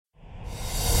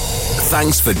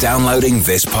Thanks for downloading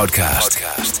this podcast.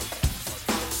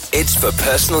 It's for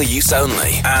personal use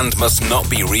only and must not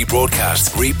be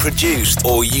rebroadcast, reproduced,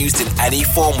 or used in any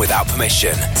form without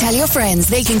permission. Tell your friends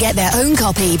they can get their own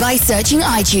copy by searching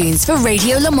iTunes for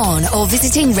Radio Le Mans or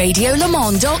visiting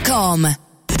radiolemans.com.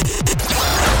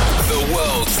 The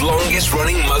world's longest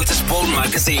running motorsport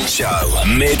magazine show,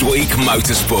 Midweek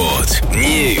Motorsport.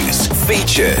 News,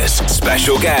 features,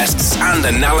 special guests, and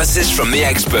analysis from the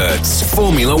experts.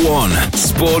 Formula One,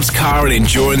 sports car and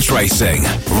endurance racing,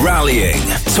 rallying,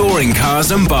 touring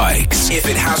cars and bikes. If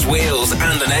it has wheels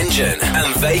and an engine,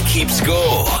 and they keep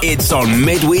score, it's on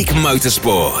Midweek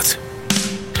Motorsport.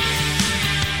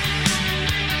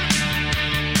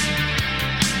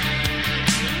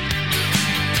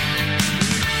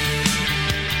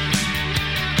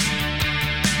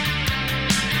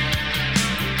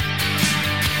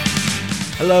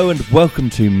 Hello and welcome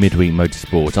to Midweek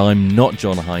Motorsport. I'm not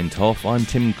John Hindhoff, I'm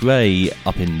Tim Gray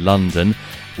up in London.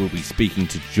 We'll be speaking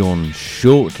to John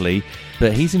shortly,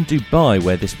 but he's in Dubai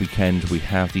where this weekend we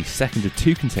have the second of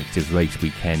two consecutive race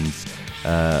weekends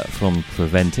from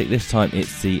Preventic. This time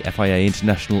it's the FIA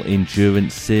International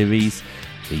Endurance Series,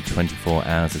 the 24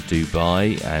 Hours of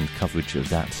Dubai, and coverage of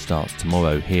that starts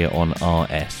tomorrow here on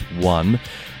RS1.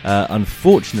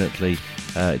 Unfortunately,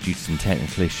 due to some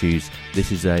technical issues,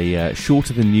 this is a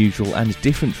shorter than usual and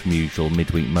different from usual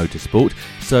Midweek Motorsport,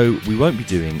 so we won't be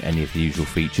doing any of the usual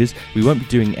features. We won't be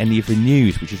doing any of the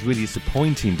news, which is really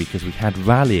disappointing because we had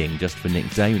rallying just for Nick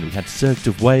Damon, we had Circuit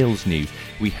of Wales news,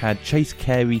 we had Chase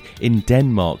Carey in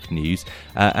Denmark news,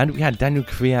 and we had Daniel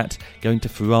Kvyat going to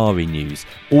Ferrari news.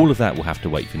 All of that will have to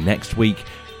wait for next week.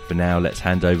 For now, let's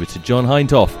hand over to John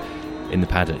Hindhoff in the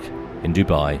paddock in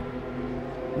Dubai.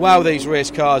 Wow, these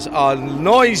race cars are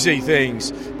noisy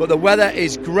things, but the weather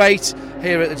is great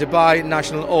here at the Dubai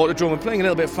National Autodrome. We're playing a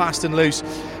little bit fast and loose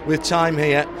with time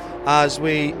here as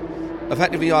we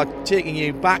effectively are taking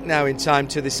you back now in time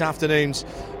to this afternoon's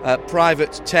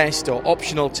private test, or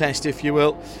optional test if you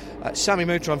will. Sammy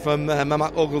Moutron from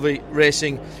Mamak Ogilvy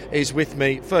Racing is with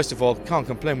me. First of all, can't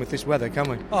complain with this weather, can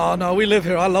we? Oh no, we live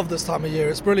here. I love this time of year.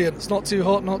 It's brilliant. It's not too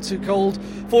hot, not too cold.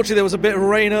 Fortunately, there was a bit of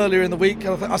rain earlier in the week.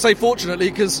 I say fortunately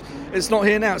because it's not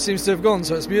here now. It seems to have gone,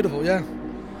 so it's beautiful, yeah.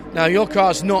 Now, your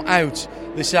car's not out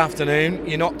this afternoon.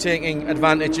 You're not taking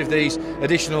advantage of these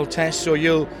additional tests, so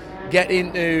you'll get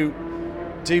into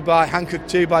Dubai, Hankook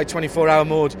Dubai 24-hour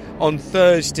mode on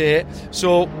Thursday.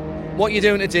 So what are you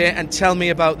doing today, and tell me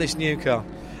about this new car?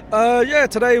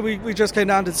 Today we just came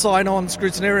down, did sign-on,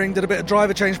 scrutineering, did a bit of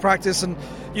driver change practice, and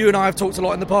you and I have talked a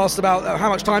lot in the past about how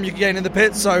much time you can gain in the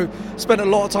pits, so spent a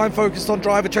lot of time focused on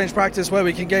driver change practice where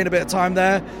we can gain a bit of time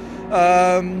there.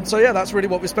 That's really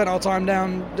what we spent our time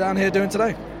down here doing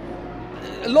today.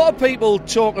 A lot of people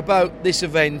talk about this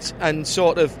event and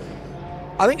sort of,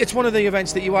 I think it's one of the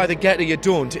events that you either get or you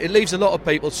don't. It leaves a lot of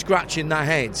people scratching their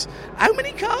heads. How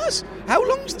many cars? How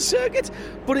long's the circuit?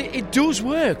 But it does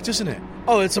work, doesn't it?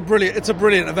 Oh, it's a brilliant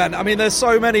event. I mean, there's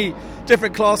so many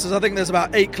different classes. I think there's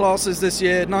about 8 classes this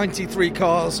year, 93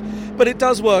 cars. But it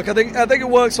does work. I think it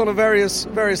works on a various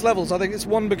levels. I think it's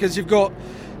one because you've got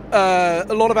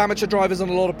a lot of amateur drivers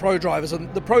and a lot of pro drivers,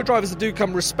 and the pro drivers that do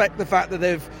come respect the fact that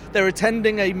they're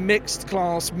attending a mixed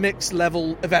class, mixed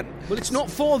level event. Well, it's not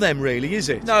for them really, is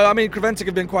it? No, I mean, Preventic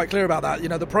have been quite clear about that. You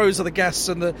know, the pros are the guests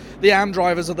and the AM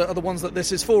drivers are the ones that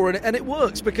this is for, and it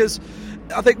works because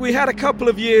I think we had a couple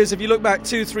of years, if you look back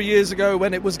 2-3 years ago,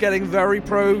 when it was getting very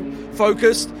pro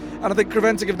focused, and I think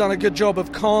Preventic have done a good job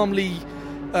of calmly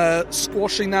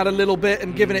squashing that a little bit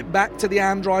and giving it back to the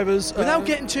AM drivers without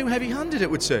getting too heavy-handed,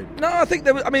 it would seem. No, I think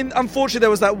unfortunately there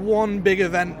was that one big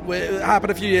event where it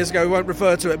happened a few years ago. We won't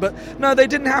refer to it, but no, they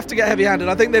didn't have to get heavy-handed.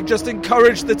 I think they've just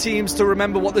encouraged the teams to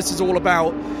remember what this is all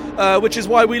about, which is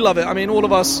why we love it. I mean, all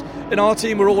of us in our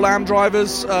team are all AM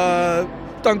drivers,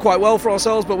 done quite well for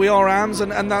ourselves, but we are AMs,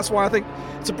 and that's why I think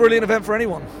it's a brilliant event for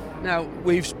anyone. Now,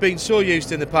 we've been so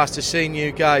used in the past to seeing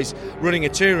you guys running a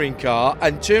touring car,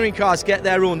 and touring cars get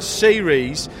their own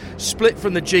series, split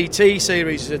from the GT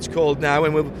series as it's called now,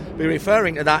 and we'll be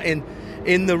referring to that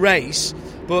in the race.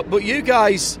 But you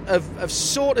guys have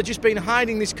sort of just been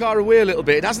hiding this car away a little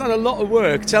bit. It hasn't had a lot of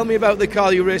work. Tell me about the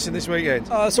car you're racing this weekend.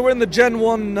 So we're in the Gen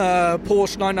 1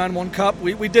 Porsche 991 Cup.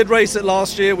 We did race it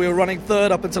last year. We were running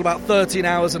third up until about 13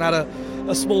 hours and had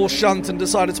a small shunt and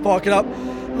decided to park it up.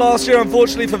 Last year,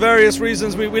 unfortunately, for various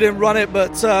reasons, we didn't run it,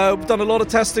 but we've done a lot of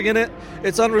testing in it.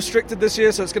 It's unrestricted this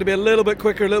year, so it's going to be a little bit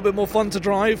quicker, a little bit more fun to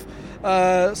drive.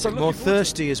 More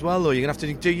thirsty as well, though. You're going to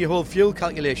have to do your whole fuel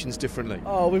calculations differently.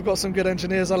 Oh, we've got some good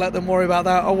engineers. I'll let them worry about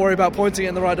that. I'll worry about pointing it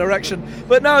in the right direction.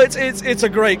 But no, it's a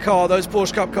great car. Those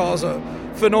Porsche Cup cars are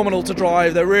phenomenal to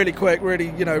drive. They're really quick, really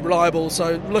reliable.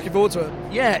 So looking forward to it.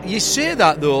 Yeah, you say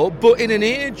that though, but in an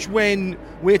age when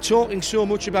we're talking so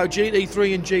much about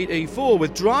GT3 and GT4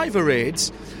 with driver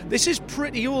aids, this is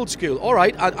pretty old school. All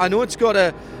right, I know it's got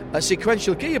a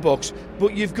sequential gearbox,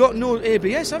 but you've got no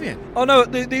ABS, have you? Oh no,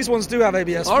 these ones do have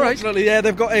ABS. All right, yeah,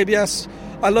 they've got ABS.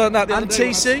 I learned that the other day.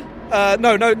 And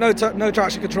TC? No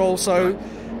traction control. So.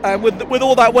 With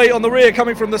all that weight on the rear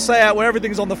coming from the Seat, where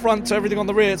everything's on the front to everything on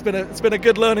the rear, it's been a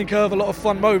good learning curve, a lot of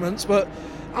fun moments. But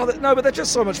but they're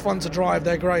just so much fun to drive.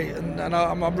 They're great, and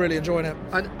I'm really enjoying it.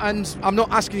 And I'm not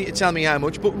asking you to tell me how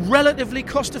much, but relatively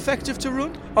cost effective to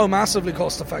run? Oh, massively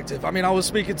cost effective. I mean, I was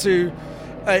speaking to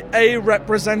a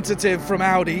representative from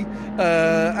Audi,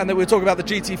 and they were talking about the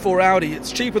GT4 Audi.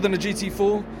 It's cheaper than a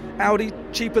GT4 Audi,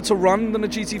 cheaper to run than a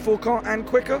GT4 car, and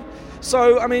quicker.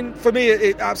 So, I mean, for me,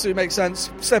 it absolutely makes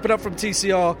sense. Stepping up from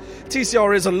TCR.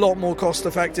 TCR is a lot more cost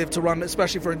effective to run,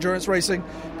 especially for endurance racing.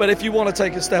 But if you want to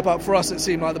take a step up, for us, it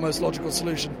seemed like the most logical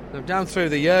solution. Now, down through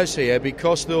the years here,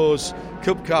 because those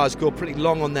Cup cars go pretty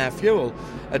long on their fuel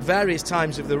at various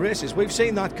times of the races, we've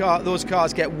seen those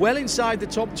cars get well inside the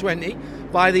top 20.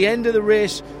 By the end of the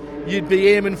race, you'd be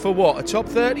aiming for what? A top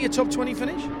 30, a top 20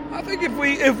 finish? I think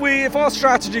if our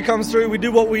strategy comes through, we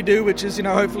do what we do, which is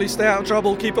hopefully stay out of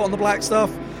trouble, keep it on the black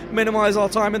stuff, minimise our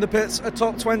time in the pits. A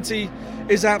top 20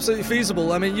 is absolutely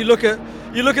feasible. I mean, you look at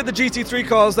the GT3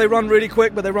 cars; they run really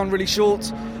quick, but they run really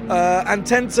short, and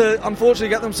tend to unfortunately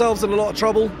get themselves in a lot of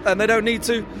trouble, and they don't need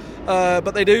to.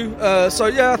 But they do. So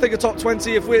yeah, I think a top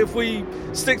 20, if we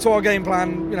stick to our game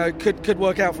plan, could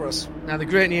work out for us. Now the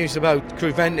great news about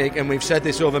Creventic, and we've said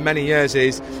this over many years,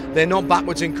 is they're not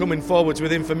backwards and coming forwards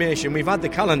with information. We've had the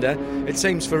calendar, it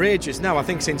seems, for ages now. I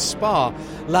think since Spa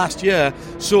last year.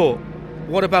 So,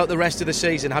 what about the rest of the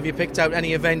season? Have you picked out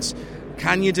any events?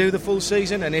 Can you do the full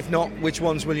season? And if not, which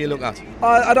ones will you look at?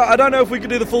 I don't know if we could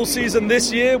do the full season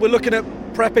this year. We're looking at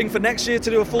prepping for next year to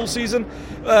do a full season.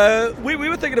 We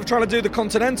were thinking of trying to do the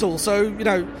Continental, so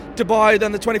Dubai,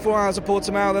 then the 24 hours of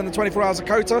Portimao, then the 24 hours of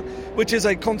Kota, which is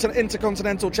a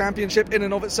intercontinental championship in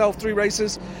and of itself, 3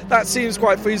 races. That seems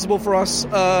quite feasible for us.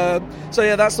 So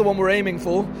yeah, that's the one we're aiming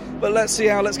for. But let's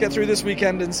get through this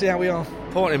weekend and see how we are.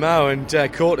 Portimao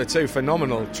and Kota, 2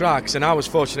 phenomenal tracks, and I was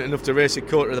fortunate enough to race at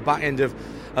Kota at the back end of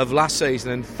last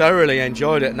season and thoroughly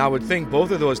enjoyed it, and I would think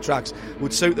both of those tracks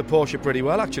would suit the Porsche pretty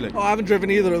well, actually. Oh, I haven't driven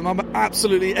either of them. I'm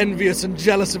absolutely envious and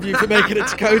jealous of you for making it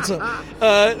to Kota.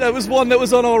 There was one that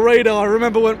was on our radar. I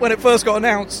remember when it first got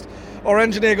announced, our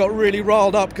engineer got really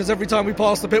riled up because every time we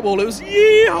passed the pit wall it was,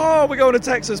 yeehaw, we're going to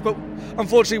Texas, but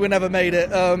unfortunately we never made it.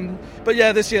 But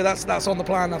yeah, this year that's on the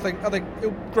plan. I think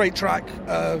great track.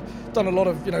 Done a lot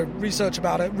of research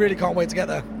about it. Really can't wait to get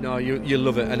there. No, you'll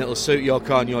love it, and it'll suit your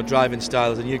car and your driving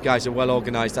styles, and you guys are well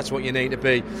organised. That's what you need to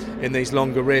be in these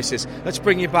longer races. Let's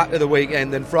bring you back to the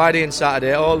weekend then. Friday and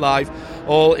Saturday, all live,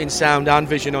 all in sound and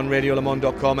vision on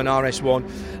radiolemans.com and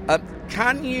RS1.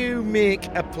 Can you make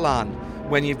a plan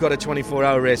when you've got a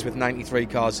 24-hour race with 93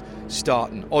 cars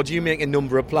starting? Or do you make a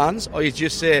number of plans? Or you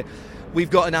just say, we've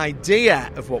got an idea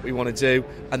of what we want to do,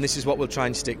 and this is what we'll try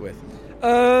and stick with?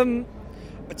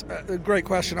 It's a great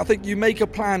question. I think you make a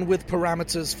plan with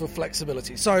parameters for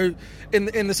flexibility. So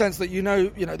in the sense that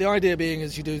the idea being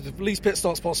is you do the least pit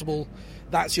stops possible.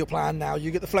 That's your plan. Now you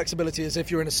get the flexibility as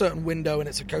if you're in a certain window and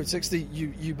it's a code 60,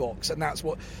 you box, and that's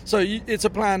what. So it's a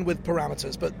plan with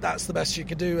parameters, but that's the best you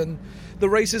can do. And the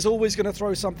race is always going to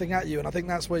throw something at you, and I think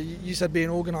that's where you said being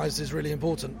organised is really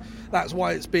important. That's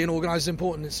why it's being organised is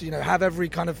important. It's have every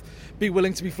kind of be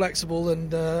willing to be flexible,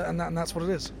 and that's what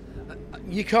it is.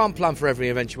 You can't plan for every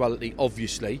eventuality,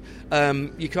 obviously.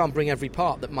 You can't bring every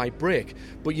part that might break,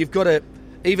 but you've got to,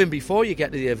 even before you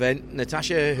get to the event,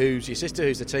 Natasha, who's your sister,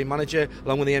 who's the team manager,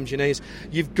 along with the engineers,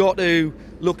 you've got to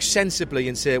look sensibly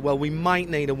and say, well, we might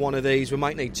need one of these, we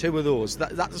might need 2 of those.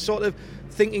 That's the sort of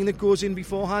thinking that goes in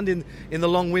beforehand in the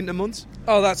long winter months.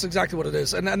 Oh, that's exactly what it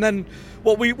is. And then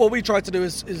what we try to do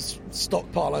is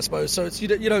stockpile, I suppose. So it's you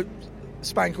don't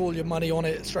spank all your money on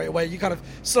it straight away. You kind of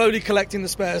slowly collecting the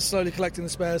spares,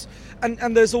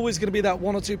 and there's always going to be that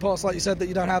 1 or 2 parts, like you said, that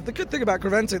you don't have. The good thing about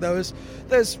Creventic though is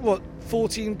there's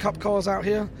 14 Cup cars out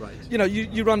here. Right. You know,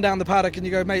 you run down the paddock and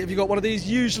you go, mate, have you got one of these?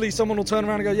 Usually someone will turn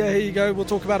around and go, yeah, here you go, we'll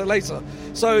talk about it later.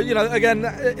 So, you know, again,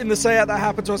 in the SEAT that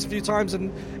happened to us a few times,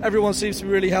 and everyone seems to be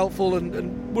really helpful,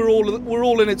 and we're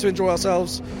all in it to enjoy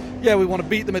ourselves. Yeah, we want to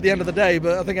beat them at the end of the day,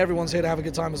 but I think everyone's here to have a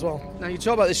good time as well. Now, you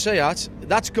talk about the SEAT,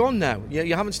 that's gone now.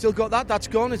 You haven't still got that? That's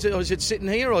gone? Is it sitting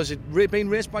here, or is it being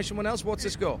raced by someone else? What's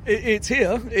the score? It's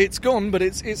here, it's gone, but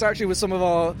it's actually with some of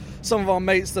our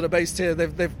mates that are based here.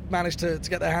 They've managed to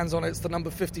get their hands on it. It's the number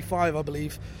 55, I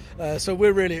believe. So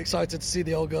we're really excited to see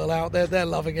the old girl out there. They're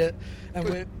loving it,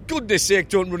 and goodness sake,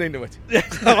 don't run into it.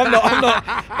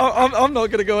 I'm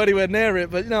not going to go anywhere near it.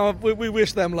 But you know, we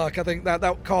wish them luck. I think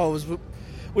that car was.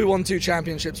 We won 2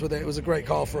 championships with it. It was a great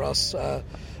car for us.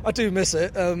 I do miss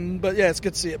it, but yeah, it's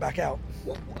good to see it back out.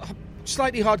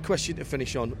 Slightly hard question to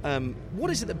finish on.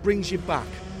 What is it that brings you back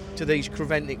to these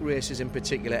Creventic races in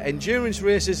particular? Endurance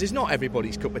races is not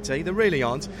everybody's cup of tea, they really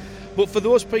aren't. But for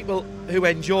those people who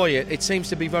enjoy it, it seems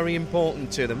to be very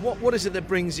important to them. What is it that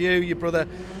brings you, your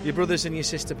brothers and your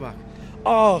sister back?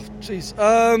 Oh, jeez.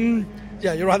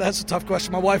 Yeah, you're right. That's a tough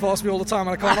question. My wife asks me all the time,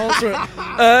 and I can't answer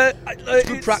it.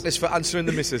 Good practice for answering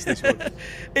the missus. This one.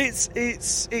 A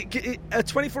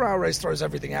 24-hour race throws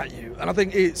everything at you, and I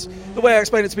think it's the way I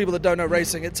explain it to people that don't know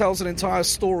racing. It tells an entire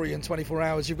story in 24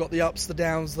 hours. You've got the ups, the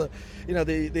downs, the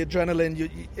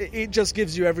adrenaline. It just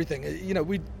gives you everything. You know,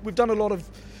 we've done a lot of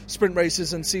sprint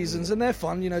races and seasons, and they're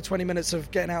fun. You know, 20 minutes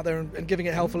of getting out there and giving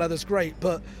it hell for leather is great,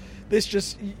 but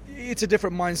it's a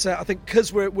different mindset. I think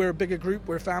because we're a bigger group,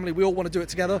 we're a family, we all want to do it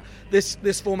together.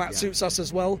 This format suits us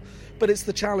as well, but it's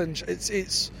the challenge.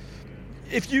 It's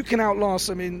if you can outlast.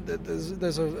 I mean,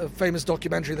 there's a famous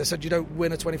documentary that said you don't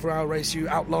win a 24-hour race, you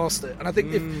outlast it. And I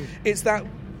think if it's that.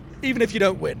 Even if you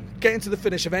don't win, getting to the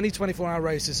finish of any 24-hour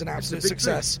race is an absolute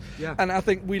success. Yeah. And I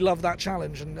think we love that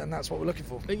challenge, and that's what we're looking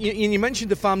for. You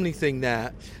mentioned the family thing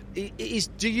there.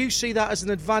 Do you see that as an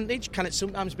advantage? Can it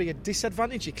sometimes be a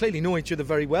disadvantage? You clearly know each other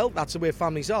very well. That's the way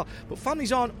families are. But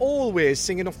families aren't always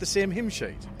singing off the same hymn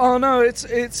sheet. Oh, no, it's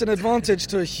an advantage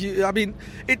to a huge... I mean,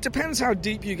 it depends how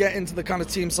deep you get into the kind of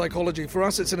team psychology. For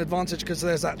us, it's an advantage because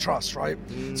there's that trust, right?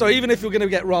 So even if you're going to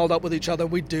get riled up with each other,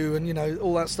 we do, and, you know,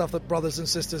 all that stuff that brothers and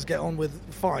sisters get on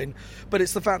with, fine. But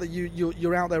it's the fact that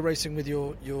you're out there racing with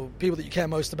your people that you care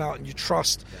most about and you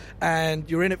trust, and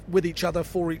you're in it with each other,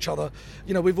 for each other.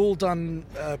 You know, we've all done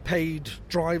paid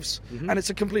drives, and it's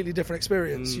a completely different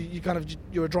experience.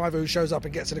 You're a driver who shows up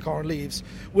and gets in a car and leaves.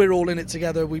 We're all in it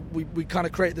together. We kind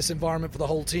of create this environment for the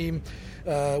whole team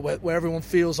where everyone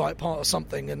feels like part of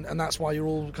something, and that's why you're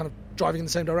all kind of driving in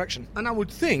the same direction. And I would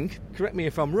think, correct me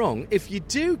if I'm wrong, if you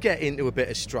do get into a bit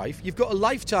of strife, you've got a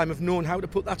lifetime of knowing how to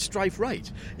put that strife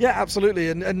right. Yeah, absolutely.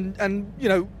 And you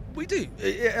know, we do.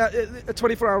 A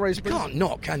 24-hour race. You can't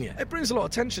not, can you? It brings a lot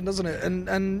of tension, doesn't it?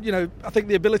 And you know, I think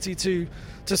the ability to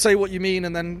say what you mean,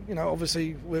 and then, you know,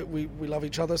 obviously we love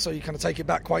each other, so you kind of take it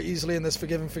back quite easily, and there's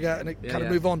forgive and forget, and it kind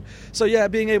of move on. So yeah,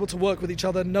 being able to work with each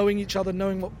other, knowing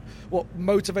what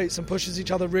motivates and pushes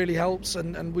each other really helps.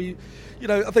 And we, you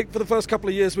know, I think for the first couple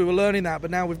of years we were learning that,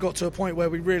 but now we've got to a point where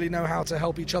we really know how to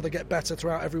help each other get better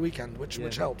throughout every weekend, which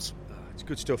helps. It's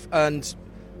good stuff. And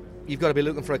you've got to be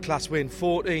looking for a class win.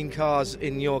 14 cars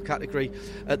in your category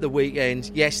at the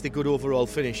weekend. Yes, the good overall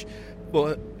finish.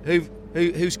 But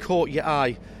who's caught your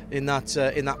eye in that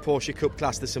Porsche Cup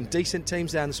class? There's some decent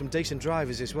teams there and some decent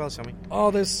drivers as well, Sammy. Oh,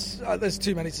 there's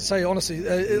too many to say, honestly.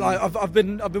 I've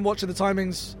been watching the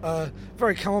timings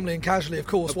very calmly and casually, of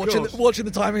course. Watching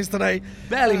the timings today.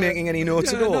 Barely making any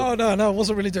notes at all. No, I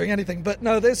wasn't really doing anything. But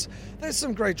no, there's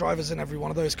some great drivers in every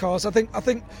one of those cars. I think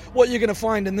what you're going to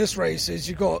find in this race is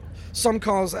you've got some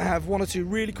cars that have one or two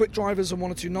really quick drivers and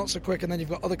one or two not so quick, and then you've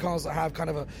got other cars that have kind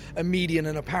of a median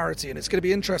and a parity. And it's going to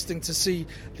be interesting to see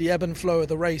the ebb and flow of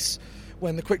the race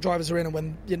when the quick drivers are in and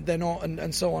when they're not,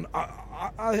 and so on.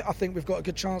 I think we've got a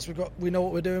good chance. We know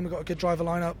what we're doing. We've got a good driver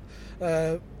lineup.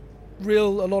 A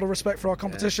lot of respect for our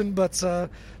competition, but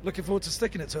looking forward to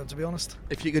sticking it to him, to be honest.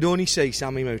 If you could only see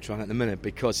Sammy Moutron at the minute,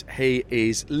 because he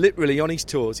is literally on his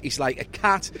toes. He's like a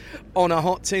cat on a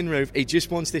hot tin roof. He just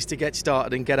wants this to get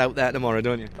started and get out there tomorrow,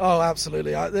 don't you? Oh,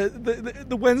 absolutely.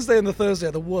 The Wednesday and the Thursday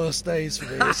are the worst days for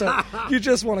me. So you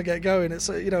just want to get going. It's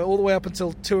all the way up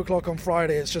until 2 o'clock on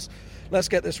Friday. It's just let's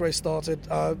get this race started.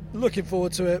 Looking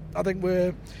forward to it. I think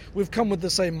we've come with the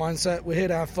same mindset. We're here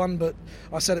to have fun, but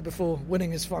I said it before,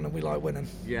 winning is fun and we like winning.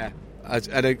 Yeah.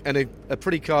 And a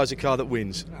pretty car is a car that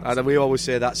wins. And we always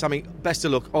say that. Sammy, best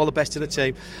of luck, all the best to the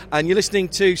team. And you're listening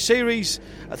to Series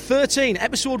 13,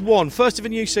 Episode 1, first of a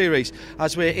new series.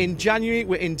 As we're in January,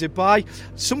 we're in Dubai.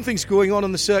 Something's going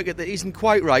on the circuit that isn't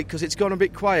quite right because it's gone a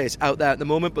bit quiet out there at the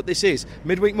moment. But this is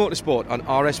Midweek Motorsport on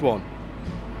RS1.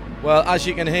 Well, as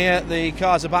you can hear, the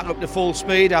cars are back up to full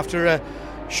speed after a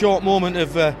short moment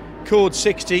of code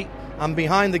 60. And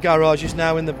behind the garage is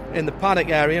now in the paddock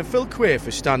area. And Phil Quaife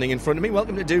is standing in front of me.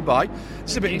 Welcome to Dubai.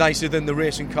 It's a bit nicer than the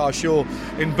racing car show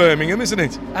in Birmingham, isn't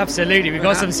it? Absolutely. We've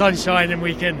got some sunshine and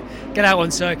we can get out on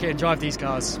circuit and drive these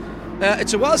cars.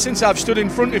 It's a while since I've stood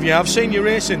in front of you. I've seen you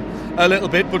racing a little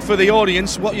bit, but for the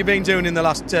audience, what have you been doing in the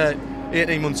last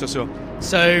 18 months or so?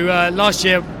 So last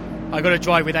year I got a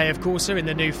drive with AF Corsa in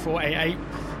the new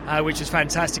 488, which was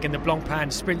fantastic in the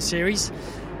Blancpain Sprint Series.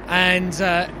 And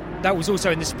that was also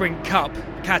in the Sprint Cup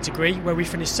category where we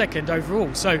finished second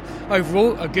overall. So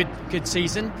overall, a good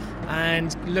season,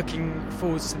 and looking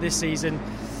forward to this season.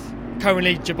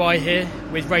 Currently Dubai here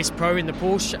with Race Pro in the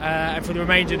Porsche, and for the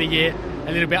remainder of the year,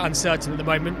 a little bit uncertain at the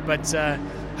moment, but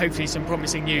hopefully some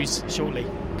promising news shortly.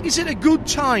 Is it a good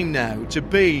time now to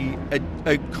be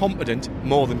a competent,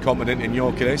 more than competent in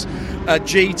your case, a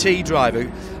GT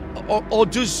driver, or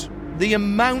does the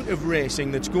amount of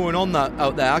racing that's going on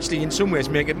out there actually in some ways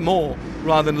make it more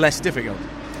rather than less difficult?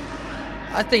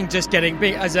 I think just getting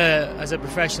big as a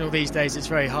professional these days, it's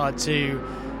very hard to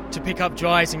pick up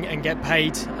drives and get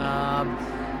paid.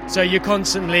 So you're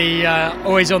constantly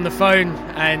always on the phone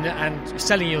and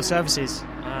selling your services,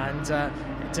 and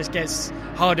it just gets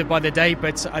harder by the day.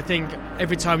 But I think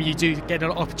every time you do get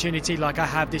an opportunity like I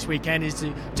have this weekend is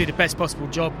to do the best possible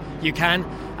job you can,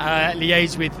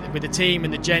 liaise with the team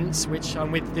and the gents which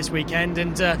I'm with this weekend,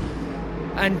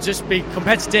 and just be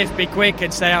competitive, be quick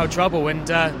and stay out of trouble, and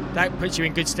that puts you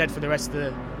in good stead for the rest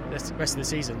of the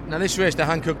season. Now this race, the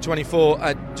Hankook 24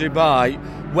 at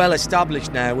Dubai, well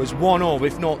established now as one of,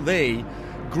 if not the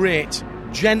great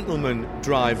gentleman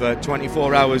driver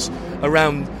 24 hours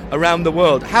around the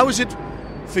world. How is it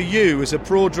for you as a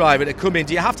pro driver to come in?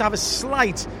 Do you have to have a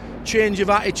slight change of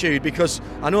attitude? Because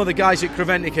I know the guys at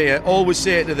Creventic here always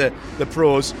say to the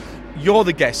pros, you're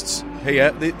the guests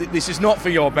here, this is not for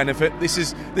your benefit, this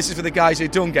is for the guys who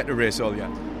don't get to race all yet.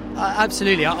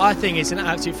 Absolutely. I think it's an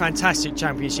absolute fantastic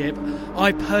championship.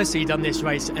 I personally done this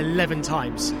race 11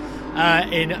 times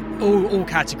in all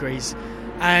categories,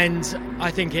 and I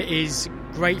think it is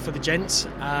great for the gents.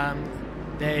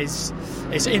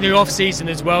 It's in the off season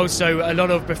as well, so a lot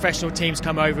of professional teams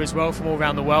come over as well from all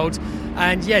around the world.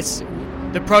 And yes,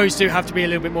 the pros do have to be a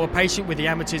little bit more patient with the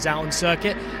amateurs out on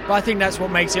circuit, but I think that's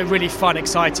what makes it a really fun,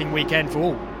 exciting weekend for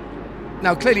all.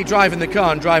 Now clearly driving the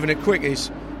car and driving it quick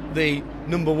is the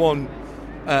number one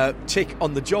tick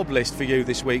on the job list for you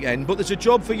this weekend, but there's a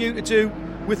job for you to do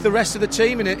with the rest of the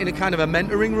team in a kind of a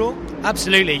mentoring role?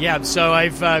 Absolutely, yeah. So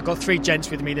I've got 3 gents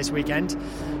with me this weekend,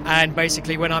 and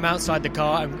basically when I'm outside the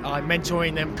car, I'm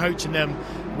mentoring them, coaching them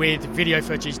with video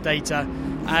footage data,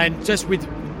 and just with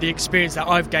the experience that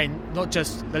I've gained, not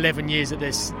just 11 years at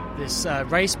this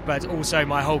race, but also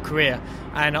my whole career,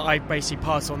 and I basically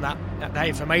pass on that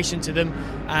information to them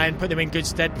and put them in good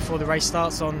stead before the race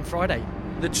starts on Friday.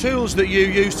 The tools that you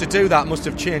use to do that must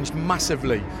have changed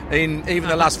massively in even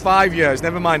the last 5 years,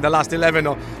 never mind the last 11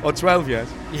 or 12 years.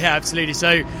 Yeah, absolutely.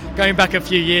 So going back a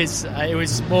few years, it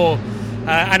was more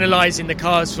analysing the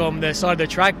cars from the side of the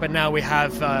track, but now we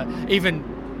have, even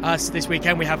us this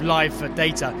weekend, we have live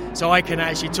data. So I can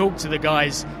actually talk to the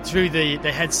guys through the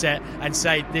headset and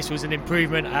say this was an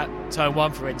improvement at turn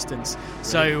 1, for instance.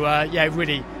 So yeah,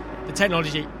 really, the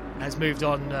technology has moved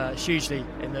on hugely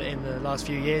in the last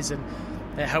few years, and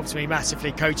it helps me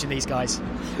massively coaching these guys.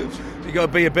 You've got to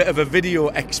be a bit of a video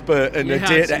expert and a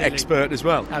data expert as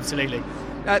well. Absolutely.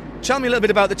 Tell me a little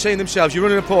bit about the team themselves. You're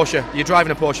running a Porsche. You're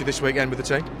driving a Porsche this weekend with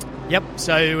the team? Yep.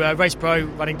 So Race Pro,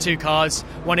 running 2 cars,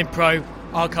 one in Pro,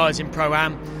 our car is in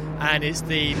Pro-Am, and it's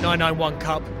the 991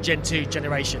 Cup Gen 2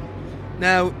 generation.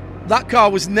 Now, that car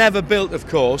was never built, of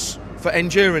course, for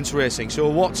endurance racing. So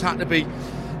what's had to be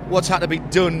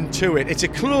done to it? It's a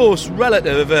close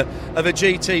relative of a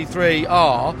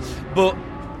GT3R, but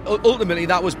ultimately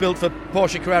that was built for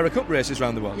Porsche Carrera Cup races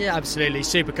around the world. Yeah, absolutely.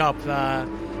 Super Cup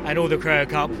and all the Carrera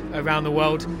Cup around the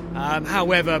world.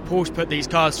 However, Porsche put these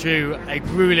cars through a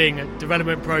grueling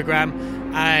development program,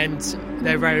 and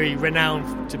they're very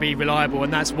renowned to be reliable,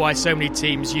 and that's why so many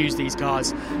teams use these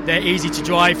cars. They're easy to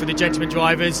drive for the gentleman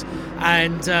drivers,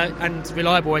 and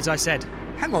reliable, as I said.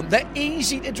 Hang on, they're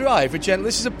easy to drive.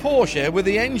 This is a Porsche with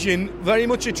the engine very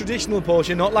much a traditional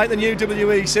Porsche, not like the new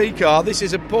WEC car. This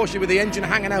is a Porsche with the engine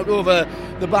hanging out over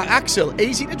the back axle.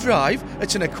 Easy to drive.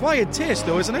 It's an acquired taste,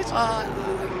 though, isn't it?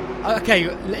 Okay,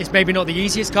 it's maybe not the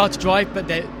easiest car to drive, but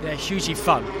they're hugely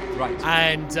fun. Right.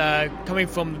 And coming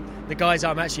from the guys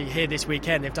I'm actually here this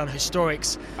weekend, they've done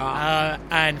historics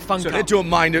and fun. So they don't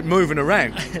mind it moving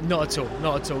around? Not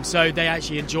at all. So they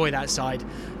actually enjoy that side.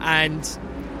 And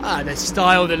the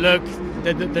style, the look,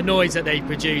 the noise that they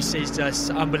produce is just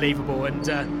unbelievable, and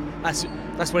that's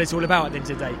what it's all about at the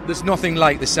end of the day. There's nothing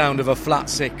like the sound of a flat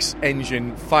six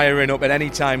engine firing up at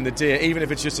any time of the day, even if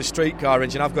it's just a street car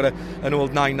engine. I've got an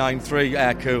old 993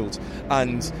 air-cooled,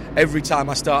 and every time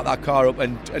I start that car up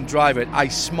and drive it, I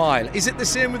smile. Is it the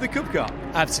same with the Cup car?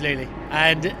 Absolutely.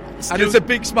 And it's a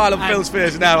big smile on Phil's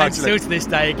face now, and actually. Still to this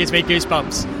day, it gives me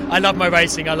goosebumps. I love my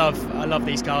racing. I love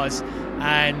these cars.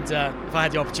 And if I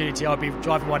had the opportunity, I'd be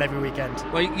driving one every weekend.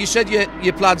 Well, you said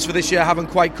your plans for this year haven't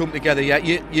quite come together yet.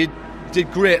 You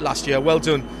did great last year. Well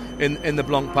done in the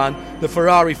Blancpain. The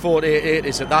Ferrari 488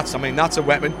 is that's a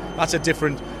weapon. That's a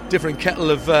different kettle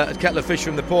of fish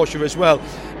from the Porsche as well.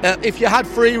 If you had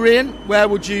free rein, where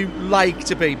would you like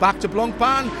to be? Back to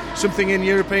Blancpain, something in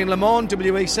European Le Mans,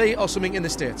 WEC, or something in the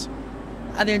States?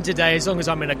 At the end of the day, as long as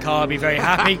I'm in a car, I'll be very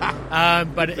happy.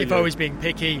 But if I was being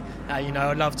picky,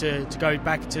 I'd love to go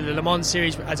back to the Le Mans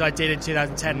series as I did in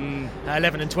 2010,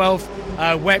 11 and 12.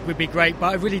 WEC would be great,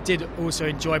 but I really did also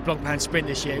enjoy Blancpain Sprint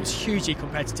this year. It was hugely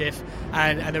competitive,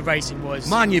 and the racing was...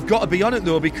 Man, you've got to be on it,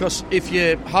 though, because if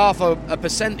you're half a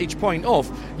percentage point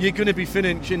off, you're going to be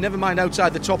finishing, never mind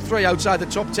outside the top 3, outside the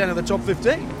top 10 or the top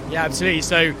 15. Yeah, absolutely.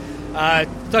 So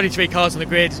 33 cars on the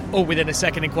grid, all within a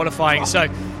second in qualifying. So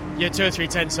you're 2 or 3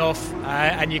 tenths off,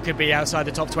 and you could be outside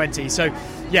the top 20. So,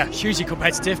 yeah, hugely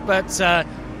competitive, but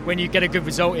when you get a good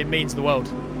result, it means the world.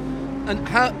 And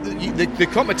how the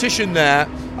competition there,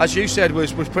 as you said,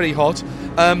 was pretty hot.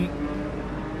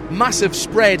 Massive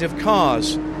spread of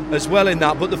cars as well in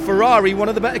that, but the Ferrari, one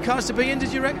of the better cars to be in,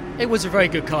 did you reckon? It was a very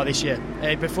good car this year.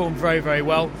 It performed very, very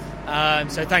well.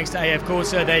 So thanks to AF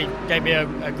Corsa, they gave me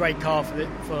a great car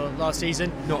for last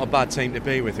season. Not a bad team to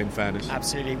be with, in fairness.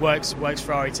 Absolutely, works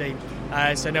Ferrari team.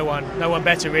 So no one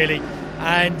better really.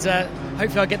 And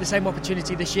hopefully I'll get the same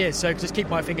opportunity this year. So just keep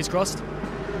my fingers crossed.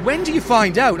 When do you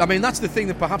find out? I mean, that's the thing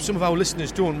that perhaps some of our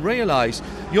listeners don't realise.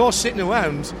 You're sitting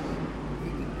around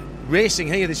racing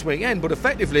here this weekend, but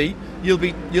effectively you'll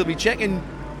be checking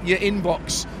your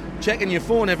inbox, checking your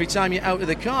phone every time you're out of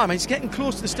the car. I mean, it's getting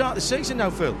close to the start of the season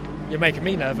now, Phil. You're making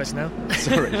me nervous now.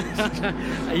 Sorry.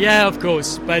 Yeah, of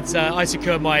course. But I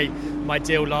secured my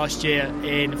deal last year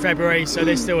in February, so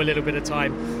there's still a little bit of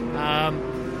time.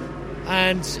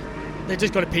 And they've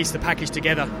just got to piece the package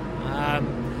together.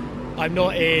 I'm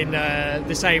not in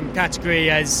the same category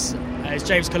as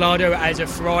James Collado as a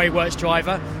Ferrari Works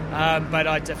driver, but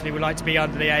I definitely would like to be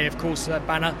under the AF Corsa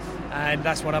banner, and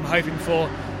that's what I'm hoping for.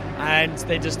 And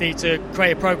they just need to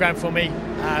create a program for me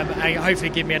and hopefully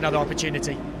give me another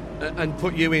opportunity. And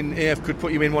put you in, AF could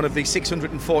put you in one of the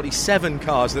 647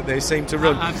 cars that they seem to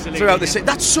run throughout the city.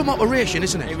 That's some operation,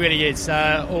 isn't it? It really is.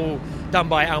 All done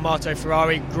by Amato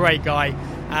Ferrari, great guy,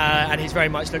 and he's very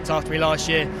much looked after me last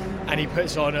year, and he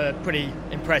puts on a pretty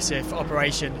impressive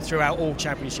operation throughout all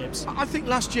championships. I think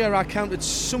last year I counted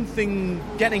something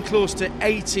getting close to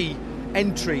 80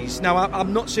 entries. Now,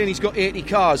 I'm not saying he's got 80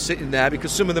 cars sitting there,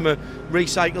 because some of them are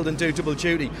recycled and do double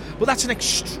duty, but that's an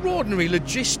extraordinary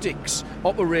logistics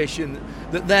operation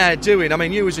that they're doing. I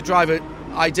mean, you as a driver,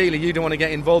 ideally you don't want to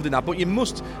get involved in that, but you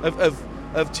must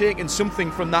have taken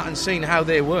something from that and seen how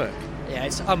they work. Yeah,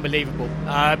 it's unbelievable,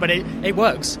 but it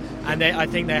works, and I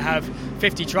think they have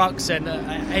 50 trucks and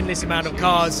an endless amount of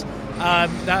cars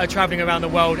that are travelling around the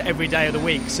world every day of the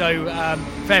week. So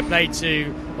fair play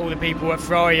to all the people at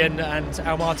Ferrari and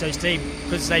Almato's team,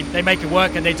 because they make it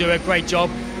work and they do a great job,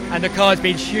 and the car's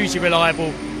been hugely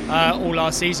reliable all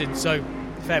last season, so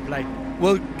fair play.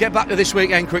 We'll get back to this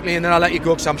weekend quickly and then I'll let you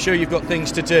go, because I'm sure you've got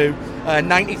things to do.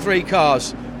 93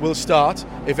 cars will start,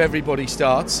 if everybody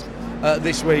starts,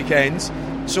 this weekend,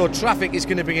 so traffic is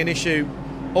going to be an issue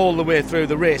all the way through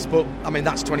the race, but I mean,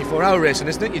 that's 24-hour racing,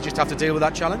 isn't it? You just have to deal with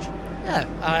that challenge. Yeah,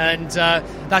 and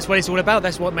that's what it's all about.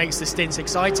 That's what makes the stints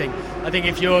exciting. I think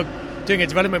if you're doing a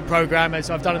development program,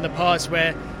 as I've done in the past,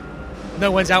 where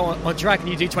no one's out on track and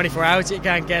you do 24 hours, it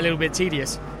can get a little bit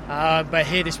tedious. But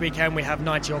here this weekend we have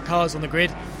 90-odd cars on the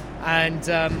grid, and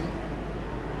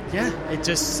it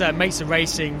just makes the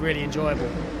racing really enjoyable.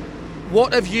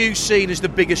 What have you seen as the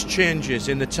biggest changes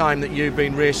in the time that you've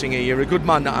been racing here? You're a good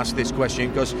man to ask this question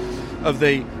because of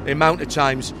the amount of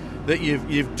times that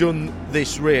you've done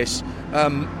this race.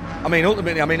 I mean,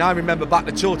 ultimately, I remember back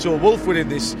to Toto Wolff winning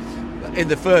this in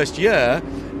the first year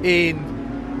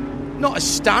in not a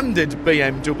standard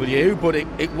BMW, but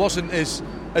it wasn't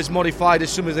as modified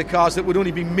as some of the cars that would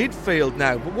only be midfield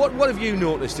now. But what have you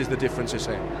noticed is the differences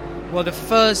here? Well, the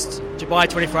first Dubai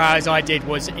 24 Hours I did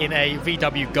was in a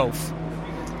VW Golf.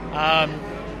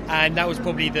 And that was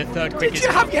probably the third quickest.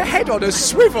 Did you have your head on a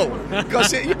swivel?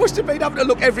 Because you must have been having to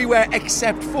look everywhere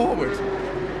except forward.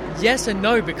 Yes and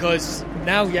no, because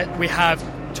now we have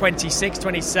 26,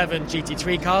 27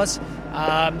 GT3 cars.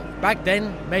 Back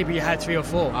then, maybe you had 3 or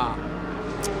 4.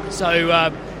 So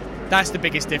that's the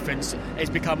biggest difference. It's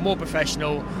become more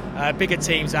professional, bigger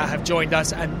teams that have joined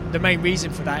us, and the main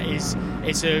reason for that is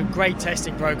it's a great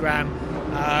testing program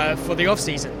for the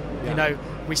off-season. Yeah. You know,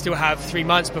 we still have 3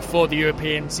 months before the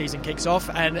European season kicks off,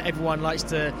 and everyone likes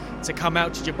to come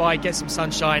out to Dubai, get some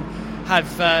sunshine,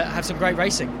 have some great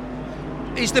racing.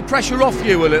 Is the pressure off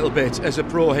you a little bit as a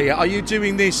pro here? Are you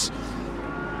doing this,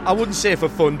 I wouldn't say for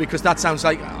fun, because that sounds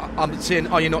like I'm saying,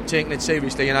 you're not taking it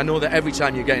seriously, and I know that every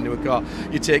time you get into a car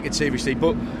you take it seriously,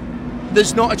 but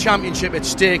there's not a championship at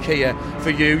stake here for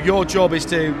you. Your job is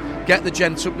to get the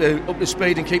gents up to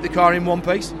speed and keep the car in one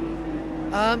piece.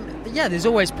 Yeah, there's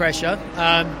always pressure.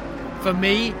 For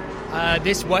me,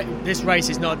 this race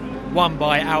is not won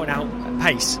by out-and-out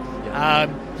pace.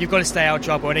 You've got to stay out of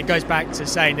trouble, and it goes back to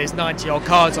saying there's 90-odd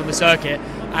cars on the circuit,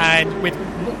 and with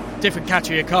different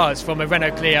category of cars, from a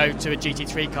Renault Clio to a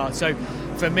GT3 car. So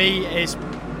for me, it's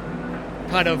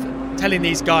kind of telling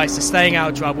these guys to staying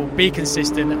out of trouble, be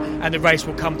consistent, and the race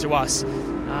will come to us.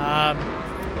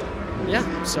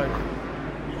 So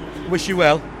wish you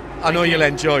well. I know you'll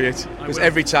enjoy it, because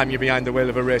every time you're behind the wheel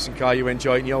of a racing car you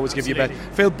enjoy it, and you always give your best.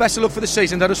 Phil, best of luck for the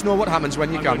season. Let us know what happens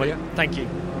when you can, will you? Thank you.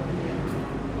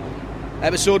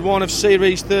 Episode 1 of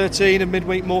Series 13 of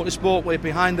Midweek Motorsport. We're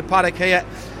behind the paddock here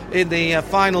in the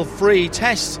final free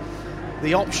test,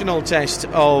 the optional test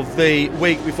of the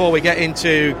week before we get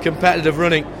into competitive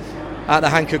running at the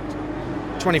Hankook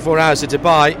 24 Hours of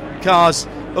Dubai. Cars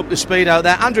up to speed out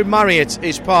there. Andrew Marriott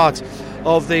is part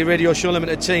of the Radio Show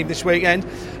Limited team this weekend.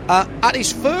 At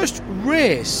his first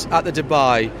race at the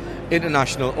Dubai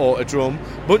International Autodrome,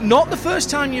 but not the first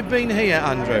time you've been here,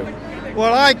 Andrew.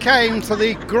 Well, I came to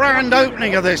the grand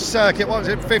opening of this circuit,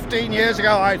 15 years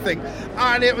ago, I think,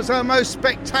 and it was a most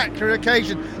spectacular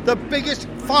occasion. The biggest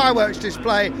fireworks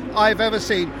display I've ever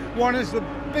seen. One is the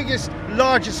biggest,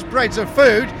 largest spreads of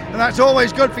food, and that's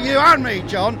always good for you and me,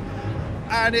 John.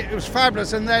 And it was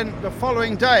fabulous. And then the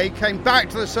following day, came back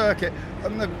to the circuit,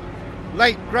 and the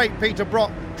late, great Peter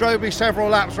Brock drove me several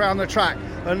laps around the track.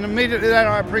 And immediately then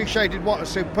I appreciated what a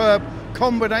superb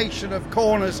combination of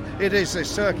corners it is, this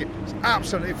circuit. It's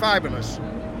absolutely fabulous.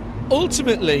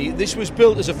 Ultimately, this was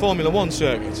built as a Formula 1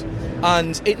 circuit,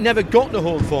 and it never got to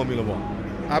hold Formula 1.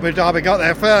 Abu Dhabi got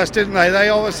there first, didn't they?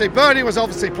 Bernie was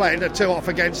obviously playing the two off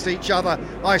against each other,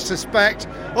 I suspect.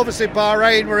 Obviously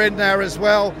Bahrain were in there as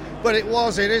well, but it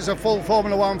is a full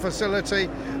Formula 1 facility.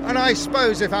 And I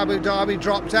suppose if Abu Dhabi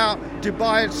dropped out,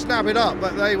 Dubai would snap it up,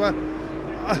 but they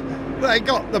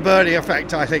got the Bernie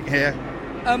effect, I think, here.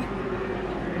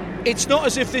 It's not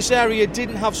as if this area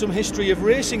didn't have some history of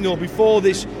racing, though, before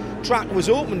this track was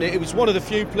opened. It was one of the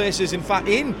few places, in fact,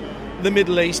 in the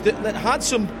Middle East that had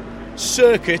some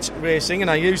circuit racing, and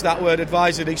I use that word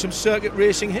advisedly, some circuit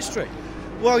racing history.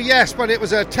 Well, yes, but it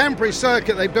was a temporary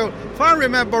circuit they built, if I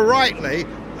remember rightly,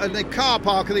 in the car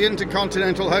park of the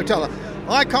Intercontinental Hotel.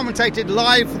 I commentated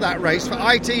live for that race for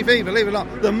ITV, believe it or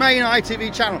not, the main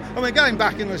ITV channel. And we're going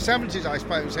back in the 70s, I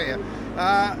suppose, here.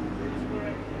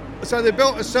 So they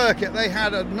built a circuit. They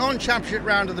had a non-championship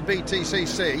round of the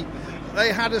BTCC.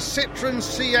 They had a Citroen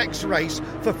CX race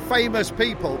for famous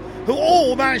people who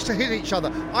all managed to hit each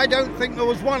other. I don't think there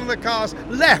was one of the cars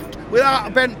left without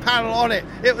a bent panel on it.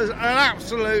 It was an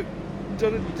absolute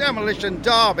demolition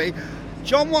derby.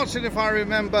 John Watson, if I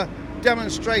remember,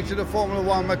 demonstrated a Formula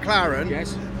 1 McLaren.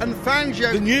 Yes. And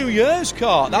Fangio... The New Year's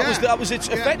car. That was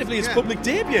effectively its public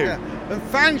debut. Yeah. And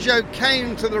Fangio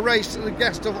came to the race as a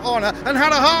guest of honour and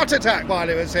had a heart attack while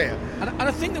he was here. And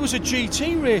I think there was a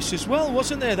GT race as well,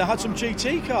 wasn't there? They had some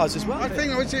GT cars as well. I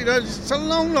think it's a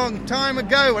long, long time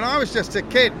ago when I was just a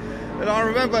kid. And I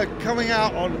remember coming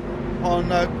out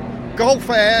on Golf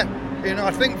Air in,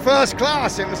 I think, first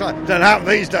class. It was like, doesn't happen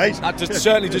these days. That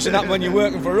certainly doesn't happen when you're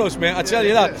working for us, mate. I tell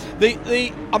you that.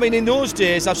 I mean, in those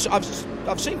days,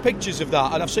 I've seen pictures of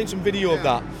that, and I've seen some video of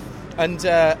that. And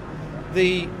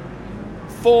the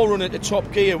forerunner to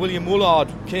Top Gear, William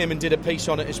Woolard, came and did a piece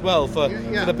on it as well for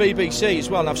the BBC as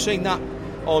well. And I've seen that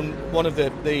on one of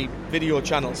the video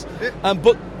channels.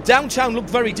 But downtown looked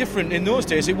very different in those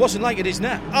days. It wasn't like it is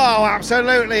now. Oh,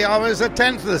 absolutely. I was a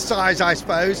tenth of the size, I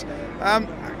suppose.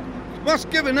 Must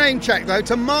give a name check, though,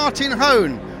 to Martin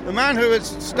Hone, the man who had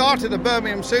started the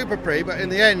Birmingham Super Prix, but in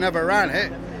the end never ran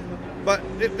it. But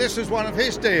this was one of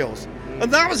his deals.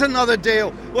 And that was another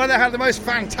deal where they had the most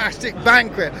fantastic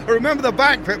banquet. I remember the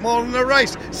banquet more than the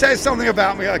race. Says something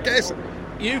about me, I guess.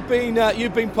 You've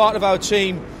been part of our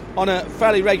team on a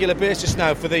fairly regular basis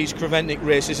now for these Creventic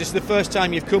races. This is the first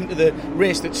time you've come to the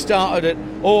race that started it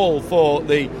all for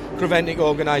the Creventic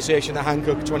organisation, the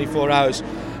Hankook 24 Hours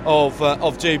of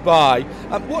Dubai.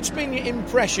 What's been your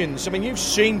impressions? I mean, you've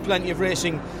seen plenty of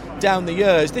racing down the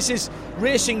years. This is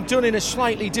racing done in a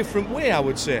slightly different way, I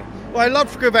would say. Well, I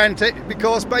love Creventic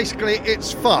because basically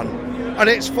it's fun and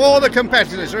it's for the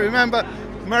competitors. Remember,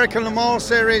 American Le Mans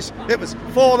Series, it was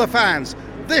for the fans.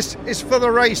 This is for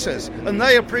the racers and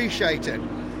they appreciate it.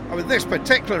 I mean, this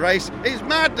particular race is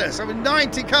madness. I mean,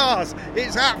 90 cars.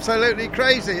 It's absolutely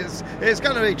crazy. It's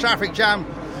going to be traffic jam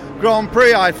Grand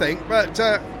Prix, I think. But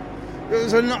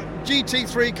there's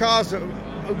GT3 cars that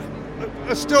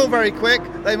are still very quick.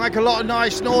 They make a lot of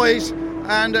nice noise.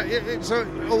 And it's a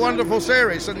wonderful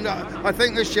series, and I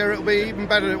think this year it'll be even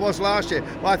better than it was last year.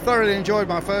 Well, I thoroughly enjoyed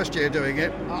my first year doing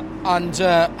it. And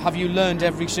have you learned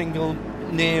every single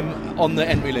name on the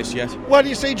entry list yet? Well,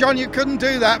 you see, John, you couldn't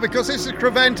do that because this is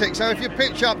Creventic, so if you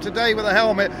pitch up today with a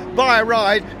helmet, buy a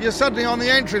ride, you're suddenly on the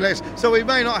entry list, so we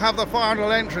may not have the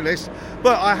final entry list,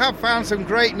 but I have found some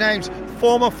great names.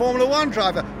 Former Formula 1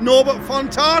 driver Norbert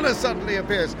Fontana suddenly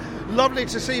appears. Lovely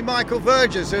to see Michael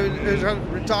Vergers, who's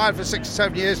retired for 6 or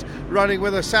 7 years, running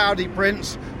with a Saudi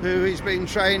prince who he's been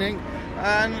training,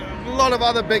 and a lot of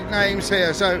other big names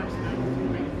here. So,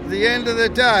 at the end of the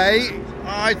day,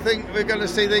 I think we're going to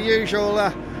see the usual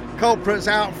culprits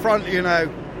out front, you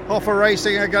know. Hoffa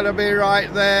Racing are going to be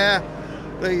right there.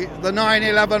 The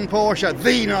 911 Porsche,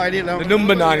 the 911. The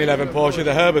number 911 Porsche,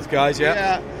 the Herbert guys,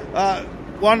 yeah.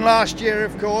 Won last year,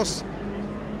 of course.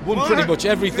 Won pretty much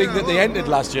everything that they entered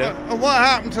last year. And what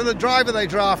happened to the driver they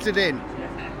drafted in?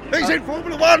 He's in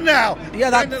Formula 1 now.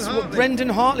 Yeah, Brendan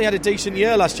Hartley had a decent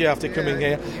year last year after coming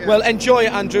here. Yeah. Well, enjoy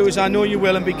it, Andrew, as I know you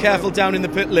will, and be careful down in the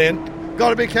pit lane.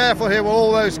 Got to be careful here with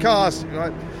all those cars. You know,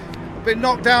 I've been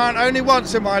knocked down only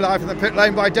once in my life in the pit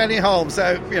lane by Denny Holmes,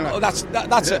 so, you know. Oh, that's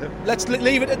it. Let's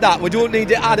leave it at that. We don't need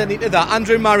to add anything to that.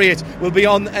 Andrew Marriott will be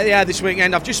on the air this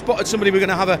weekend. I've just spotted somebody we're going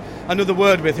to have another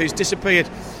word with who's disappeared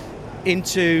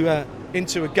into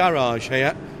a garage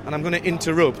here, and I'm going to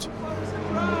interrupt.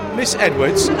 Miss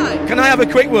Edwards, can I have a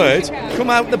quick word? Come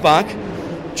out the back.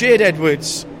 Jade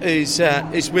Edwards is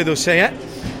with us here,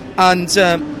 and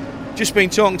just been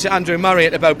talking to Andrew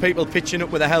Marriott about people pitching up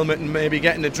with a helmet and maybe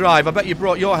getting a drive. I bet you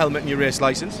brought your helmet and your race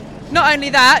licence. Not only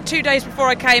that, 2 days before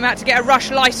I came out to get a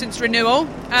rush licence renewal,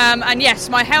 and yes,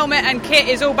 my helmet and kit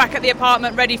is all back at the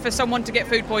apartment ready for someone to get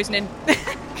food poisoning.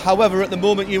 However, at the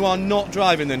moment you are not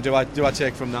driving then, do I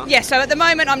take from that? Yeah, so at the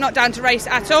moment I'm not down to race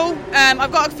at all.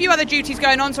 I've got a few other duties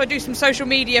going on, so I do some social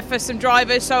media for some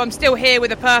drivers, so I'm still here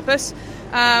with a purpose.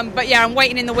 But yeah, I'm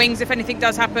waiting in the wings. If anything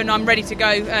does happen, I'm ready to go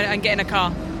and get in a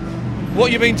car. What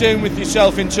have you been doing with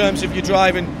yourself in terms of your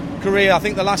driving career? I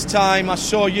think the last time I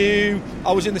saw you,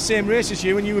 I was in the same race as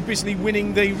you, and you were basically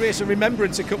winning the Race of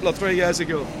Remembrance a couple of 3 years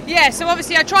ago. Yeah, so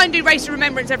obviously I try and do Race of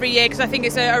Remembrance every year because I think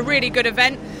it's a really good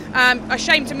event. A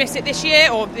shame to miss it this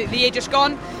year, or the year just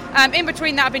gone. In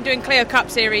between that, I've been doing Clio Cup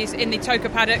Series in the Toka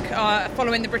paddock,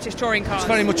 following the British touring cars. It's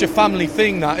very much a family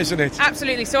thing, that, isn't it?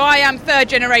 Absolutely. So I am third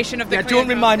generation of the Clio don't Cup.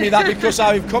 Remind me of that, because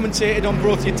I've commentated on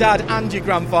both your dad and your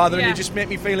grandfather, and you just make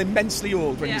me feel immensely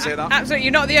old when you say that. Absolutely.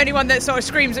 You're not the only one that sort of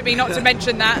screams at me not to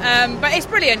mention that. But it's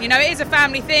brilliant, you know, it is a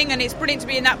family thing, and it's brilliant to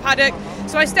be in that paddock.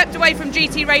 So I stepped away from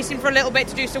GT racing for a little bit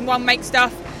to do some one-make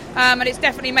stuff. And it's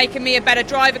definitely making me a better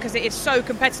driver because it is so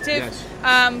competitive. Yes.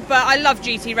 But I love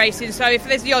GT racing, so if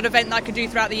there's the odd event that I can do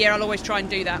throughout the year, I'll always try and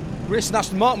do that. Racing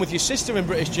Aston Martin with your sister in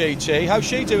British GT. How's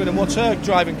she doing, and what's her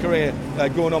driving career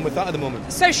going on with that at the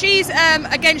moment? So she's,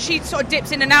 again, she sort of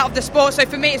dips in and out of the sport, so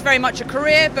for me it's very much a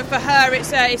career, but for her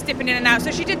it's dipping in and out.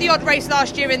 So she did the odd race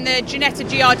last year in the Ginetta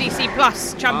GRDC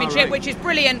Plus Championship, which is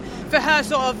brilliant for her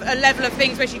sort of a level of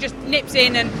things where she just nips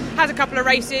in and has a couple of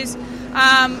races.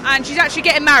 And she's actually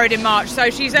getting married in March, so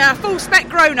she's a full spec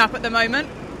grown up at the moment.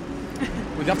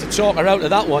 We'd have to talk her out of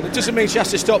that one. It doesn't mean she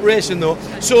has to stop racing though.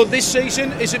 So this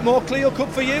season, is it more Clio Cup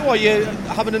for you, or are you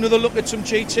having another look at some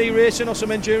GT racing or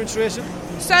some endurance racing?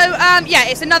 So yeah,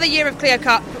 it's another year of Clio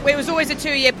Cup. It was always a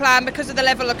 2-year plan because of the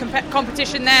level of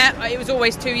competition there. It was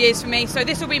always 2 years for me, so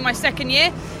this will be my second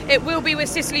year. It will be with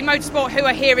Sicily Motorsport, who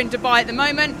are here in Dubai at the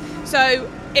moment. So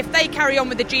if they carry on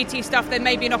with the GT stuff, there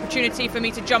may be an opportunity for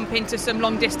me to jump into some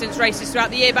long distance races throughout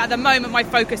the year, but at the moment my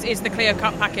focus is the Clio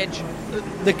Cup package.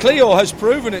 The Clio has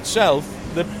proven itself,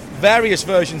 the various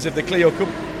versions of the Clio Cup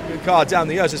car down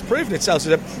the years has proven itself as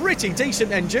a pretty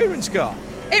decent endurance car.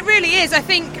 It really is. I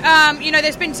think,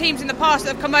 there's been teams in the past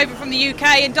that have come over from the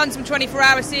UK and done some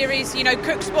 24-hour series.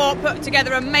 Cook Sport put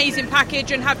together an amazing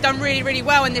package and have done really, really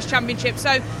well in this championship. So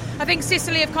I think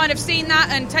Sicily have kind of seen that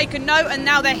and taken note, and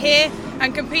now they're here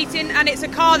and competing, and it's a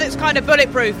car that's kind of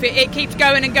bulletproof. It keeps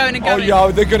going and going and going. Oh,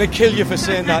 yeah, they're going to kill you for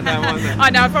saying that now, aren't they? I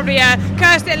know, I probably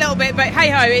cursed it a little bit, but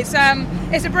hey-ho,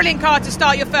 it's a brilliant car to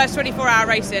start your first 24-hour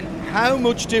racing. How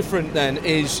much different, then,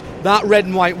 is that red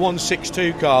and white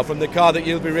 162 car from the car that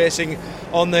you'll be racing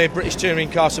on the British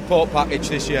Touring Car Support Package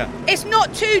this year? It's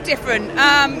not too different.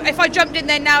 If I jumped in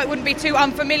there now, it wouldn't be too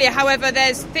unfamiliar. However,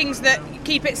 there's things that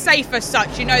keep it safe as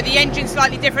such. The engine's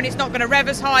slightly different. It's not going to rev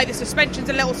as high. The suspension's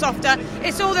a little softer.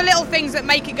 It's all the little things that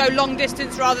make it go long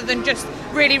distance rather than just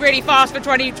really, really fast for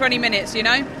 20 minutes,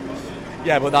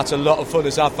 Yeah, but that's a lot of fun.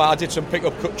 I did some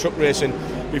pickup truck racing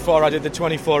before I did the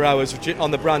 24 hours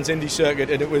on the Brands Indy circuit,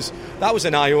 and that was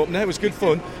an eye-opener. It was good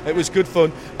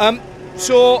fun.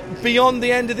 So, beyond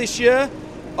the end of this year,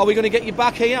 are we going to get you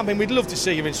back here? I mean, we'd love to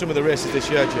see you in some of the races this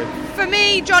year, Jim. For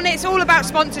me, John, it's all about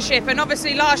sponsorship, and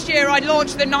obviously last year I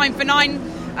launched the 9 for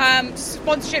 9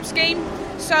 sponsorship scheme.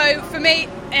 So for me,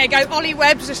 there you go, Ollie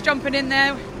Webb's just jumping in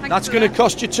there. That's going to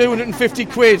cost you 250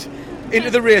 quid into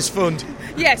the race fund.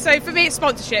 Yeah, so for me it's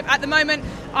sponsorship. At the moment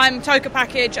I'm Toka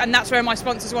Package, and that's where my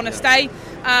sponsors want to stay.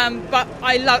 But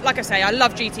I love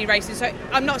GT racing, so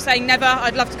I'm not saying never.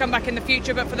 I'd love to come back in the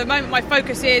future, but for the moment my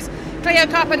focus is Clio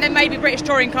Cup and then maybe British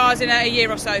Touring Cars in a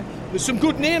year or so. There's some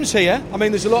good names here. I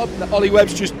mean, there's a lot of... Ollie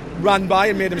Webb's just ran by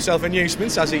and made himself a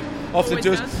nuisance, as he often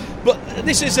does. But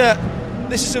this is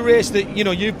a race that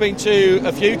you've been to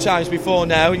a few times before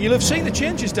now, and you'll have seen the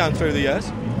changes down through the years.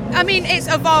 I mean, it's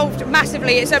evolved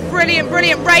massively. It's a brilliant,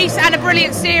 brilliant race and a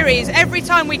brilliant series. Every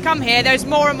time we come here, there's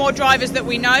more and more drivers that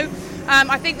we know.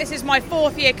 I think this is my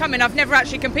 4th year coming. I've never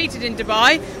actually competed in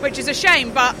Dubai, which is a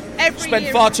shame, but spent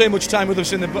far too much time with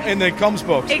us in the comms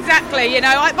box. Exactly, but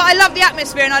I love the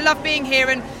atmosphere and I love being here,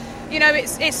 and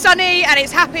it's sunny and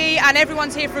it's happy and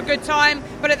everyone's here for a good time,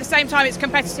 but at the same time it's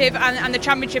competitive and the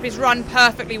championship is run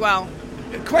perfectly well.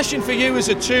 A question for you as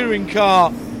a touring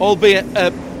car, albeit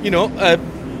a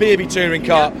baby touring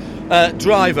car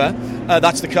driver.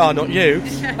 That's the car, not you.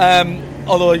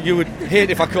 Although you would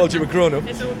hate if I called you a grown-up.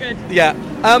 It's all good. Yeah.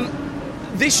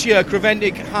 This year,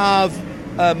 Creventic have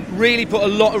really put a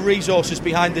lot of resources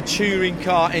behind the Touring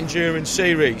Car Endurance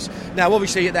Series. Now,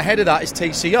 obviously, at the head of that is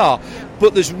TCR,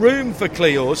 but there's room for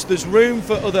Clios, there's room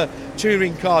for other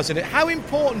touring cars in it. How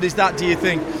important is that, do you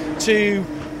think, to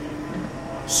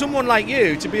someone like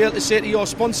you to be able to say to your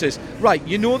sponsors, right,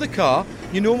 you know the car,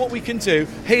 you know what we can do,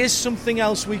 here's something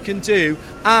else we can do,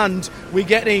 and we're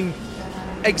getting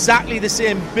exactly the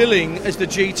same billing as the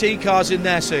GT cars in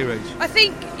their series? I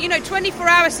think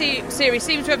 24-hour series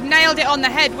seems to have nailed it on the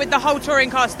head with the whole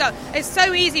touring car stuff. It's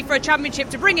so easy for a championship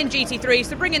to bring in GT3s,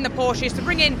 to bring in the Porsches, to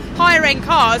bring in higher end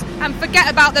cars and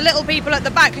forget about the little people at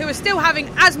the back who are still having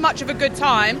as much of a good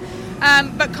time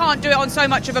but can't do it on so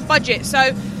much of a budget.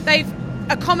 So they've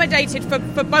accommodated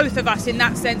for both of us in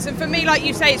that sense, and for me, like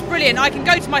you say, it's brilliant. I can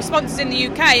go to my sponsors in the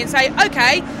UK and say,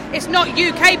 okay, it's not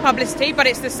UK publicity, but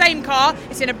it's the same car,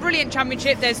 it's in a brilliant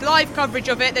championship, there's live coverage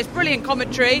of it, there's brilliant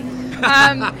commentary, put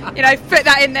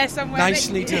that in there somewhere.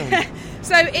 Nicely done.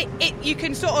 So you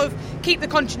can sort of keep the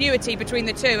continuity between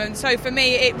the two, and so for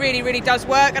me it really, really does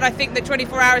work, and I think the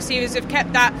 24-hour series have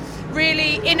kept that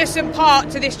really innocent part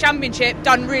to this championship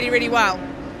done really, really well.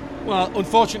 Well,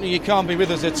 unfortunately you can't be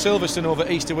with us at Silverstone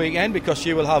over Easter weekend because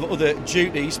you will have other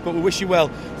duties, but we wish you well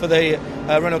for the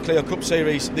Renault Clio Cup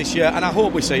Series this year, and I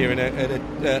hope we see you in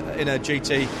a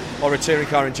GT or a Touring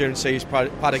Car Endurance Series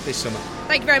paddock this summer.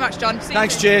 Thank you very much, John.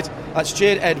 Thanks, Jade. That's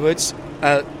Jade Edwards,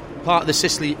 part of the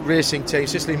Sicily racing team,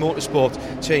 Sicily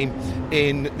Motorsport team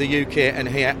in the UK, and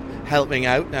here helping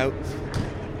out. Now,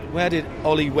 where did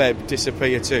Ollie Webb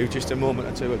disappear to just a moment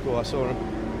or two ago? I saw him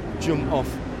jump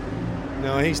off.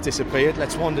 No, he's disappeared.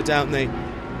 Let's wander down the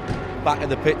back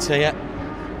of the pits here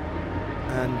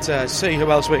and see who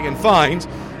else we can find.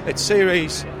 It's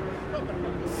Series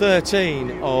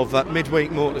 13 of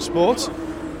Midweek Motorsport,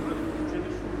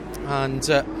 and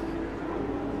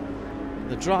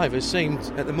the drivers seem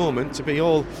at the moment to be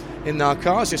all in their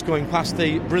cars, just going past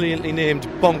the brilliantly named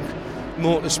Bonk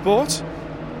Motorsport.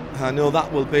 I know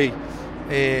that will be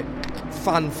a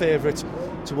fan favourite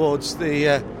towards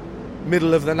the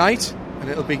middle of the night, and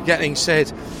it'll be getting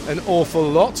said an awful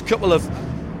lot. Couple of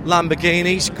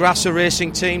Lamborghinis. Grasser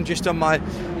Racing Team just on my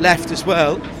left as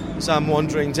well as I'm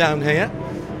wandering down here.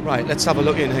 Right, let's have a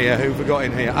look in here. Who have we got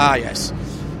in here? Ah, yes.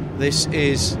 This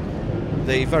is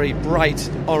the very bright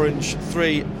orange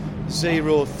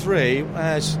 303.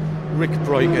 There's Rick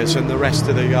Breukers and the rest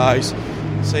of the guys.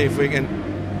 See if we can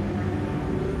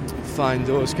find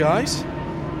those guys.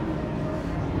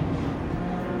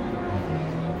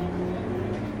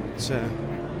 So,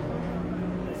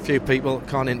 a few people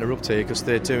can't interrupt here because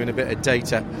they're doing a bit of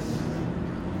data.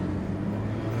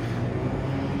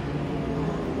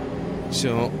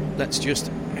 So let's just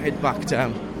head back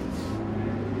down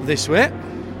this way.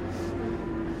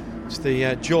 It's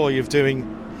the joy of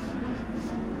doing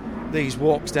these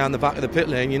walks down the back of the pit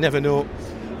lane. You never know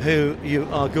who you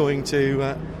are going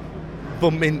to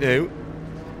bump into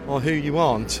or who you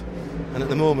aren't. And at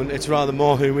the moment it's rather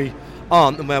more who we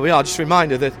aren't than where we are. Just a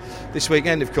reminder that this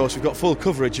weekend, of course, we've got full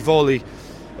coverage of all the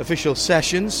official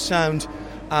sessions, sound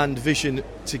and vision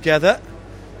together.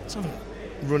 Let's have a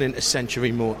run into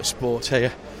Century Motorsport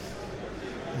here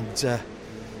and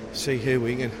see who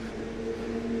we can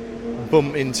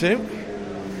bump into.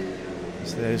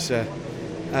 So there's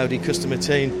Audi customer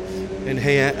team in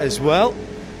here as well,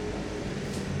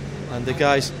 and the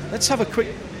guys. Let's have a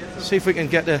quick see if we can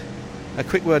get a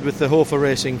quick word with the Hofer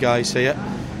Racing guys here.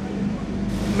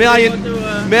 May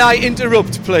I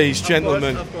interrupt, please,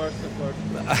 gentlemen? Of course.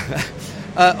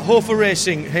 Hofer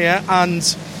Racing here, and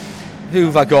who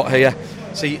have I got here?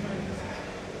 See,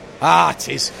 it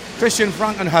is Christian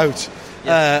Frankenhout.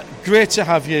 Yes. Great to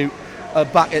have you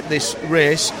back at this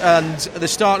race and the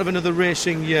start of another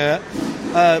racing year.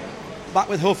 Back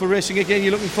with Hofer Racing again.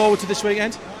 You looking forward to this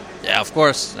weekend? Yeah, of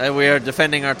course. We are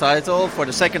defending our title for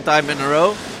the second time in a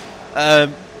row.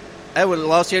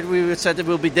 Last year we said it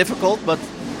will be difficult, but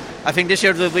I think this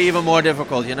year it will be even more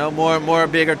difficult. You know, more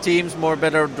bigger teams, more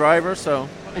better drivers. So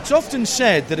it's often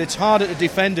said that it's harder to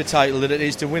defend a title than it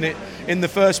is to win it in the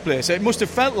first place. It must have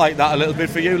felt like that a little bit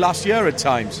for you last year at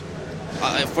times.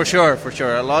 For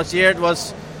sure. Last year it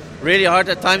was really hard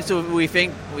at times. We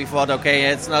thought,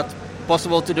 okay, it's not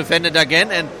possible to defend it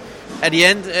again, and at the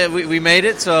end we made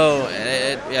it. So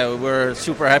we're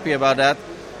super happy about that.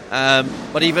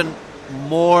 But even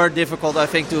more difficult, I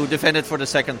think, to defend it for the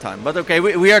second time. But okay,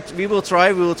 we will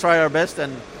try our best,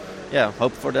 and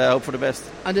hope for the best.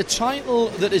 And a title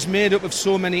that is made up of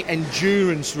so many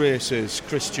endurance races,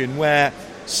 Christian, where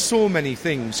so many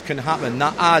things can happen,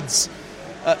 that adds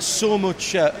so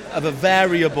much of a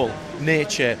variable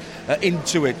nature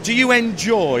into it. Do you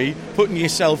enjoy putting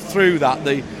yourself through that,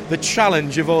 the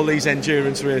challenge of all these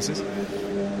endurance races?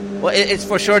 Well, it's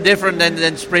for sure different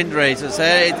than sprint races.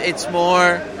 It's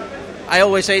more, I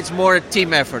always say it's more a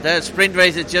team effort. Sprint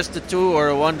race is just the two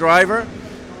or one driver,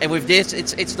 and with this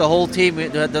it's the whole team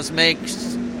that does make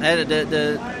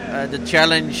the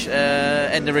challenge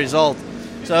and the result.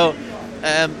 So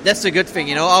that's the good thing,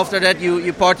 you know. After that,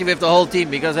 you party with the whole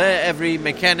team, because every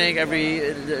mechanic,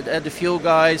 the fuel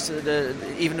guys,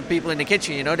 even the people in the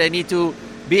kitchen, you know, they need to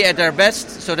be at their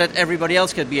best so that everybody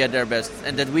else can be at their best,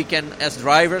 and that we can, as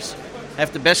drivers,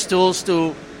 have the best tools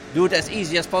to do it as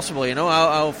easy as possible. You know,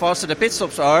 how faster the pit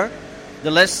stops are,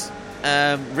 the less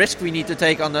risk we need to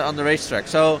take on the racetrack.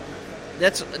 So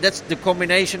that's the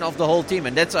combination of the whole team,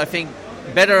 and that's, I think,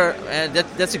 better.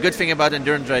 That's a good thing about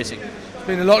endurance racing.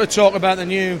 Been a lot of talk about the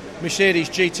new Mercedes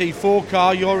GT4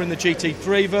 car. You're in the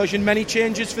GT3 version. Many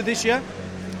changes for this year?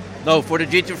 No, for the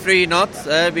GT3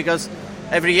 not, because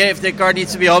every year if the car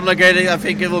needs to be homologated, I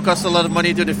think it will cost a lot of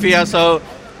money to the FIA, so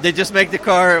they just make the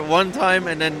car one time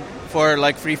and then for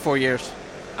like 3-4 years.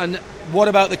 And what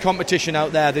about the competition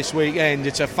out there this weekend?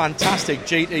 It's a fantastic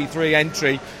GT3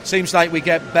 entry. Seems like we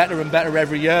get better and better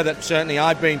every year. That certainly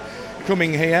I've been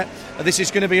coming here. This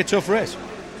is going to be a tough race.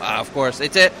 Of course.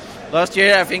 Last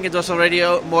year I think it was already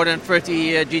more than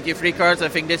 30 GT3 cars. I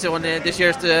think this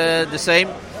year's the same.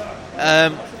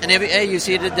 And you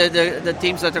see the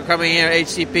teams that are coming here,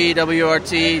 HCP,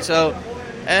 WRT. So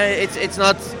it's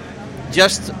not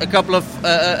just a couple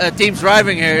of teams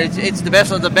driving here. It's the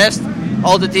best of the best.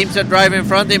 All the teams that drive in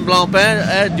front in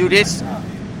Blancpain do this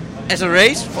as a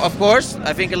race, of course.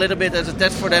 I think a little bit as a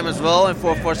test for them as well, and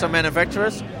for some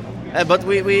manufacturers. But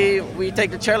we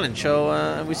take the challenge,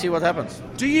 so we see what happens.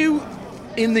 Do you,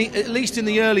 at least in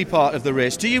the early part of the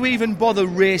race, do you even bother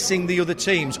racing the other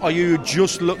teams? Or are you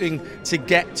just looking to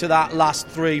get to that last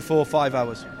 3, 4, 5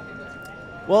 hours?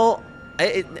 Well,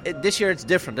 this year it's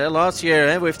different. Last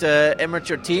year with the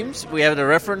amateur teams we have the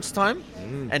reference time,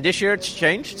 and this year it's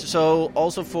changed. So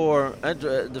also for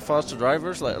the faster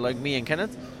drivers like me and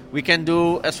Kenneth, we can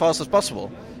do as fast as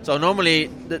possible. So normally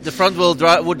the front wheel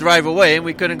would drive away and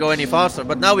we couldn't go any faster,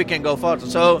 but now we can go faster.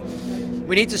 So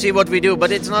we need to see what we do,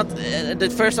 but it's not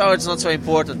the first hour. It's not so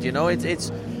important,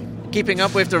 It's keeping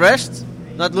up with the rest,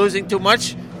 not losing too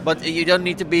much, but you don't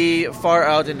need to be far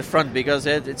out in the front because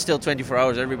it's still 24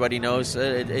 hours. Everybody knows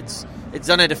it's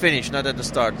done at the finish, not at the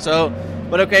start. So,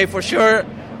 but okay, for sure.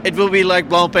 It will be like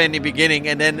Blancpain in the beginning,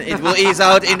 and then it will ease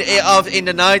out in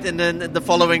the night, and then the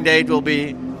following day it will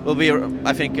be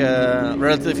I think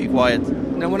relatively quiet.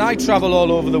 Now, when I travel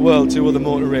all over the world to other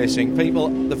motor racing,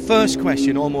 the first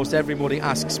question almost everybody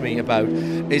asks me about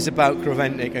is about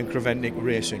Creventic and Creventic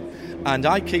racing, and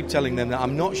I keep telling them that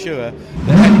I'm not sure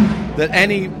that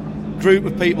any group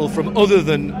of people from other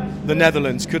than the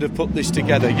Netherlands could have put this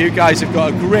together. You guys have got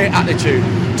a great attitude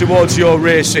towards your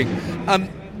racing.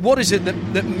 What is it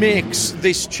that makes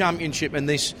this championship and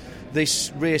this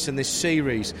race and this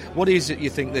series? What is it you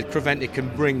think that Creventic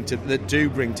can bring to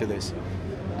this?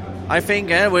 I think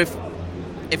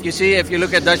if you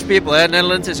look at Dutch people,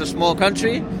 Netherlands is a small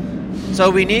country,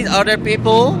 so we need other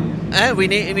people. We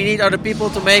need other people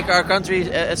to make our country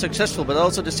successful, but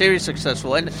also the series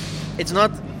successful. And it's not.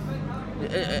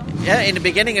 In the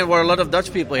beginning there were a lot of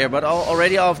Dutch people here, but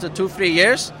already after 2-3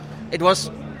 years, it was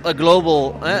a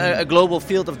global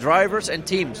field of drivers and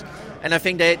teams, and I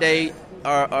think they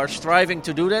are striving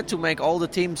to do that, to make all the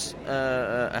teams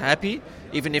happy,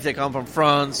 even if they come from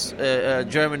France,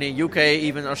 Germany, UK,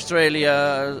 even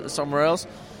Australia, somewhere else,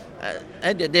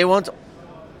 and they want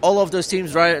all of those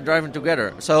teams driving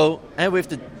together. So, and with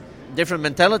the different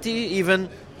mentality, even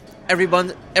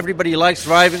everybody likes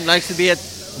driving, likes to be at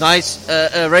nice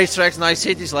racetracks, nice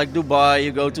cities like Dubai.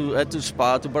 You go to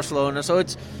Spa, to Barcelona. So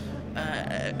it's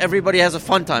everybody has a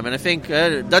fun time, and I think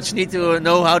Dutch need to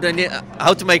know how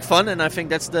to make fun, and I think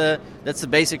that's the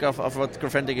basic of what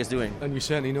Creventic is doing. And you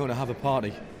certainly know how to have a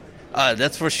party.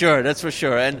 That's for sure.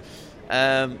 And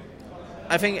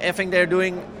I think they're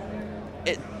doing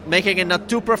it, making it not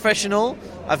too professional.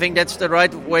 I think that's the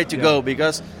right way to go,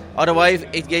 because otherwise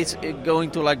it gets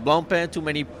going to like Blancpain, too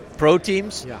many pro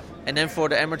teams. Yeah. And then for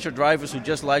the amateur drivers who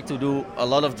just like to do a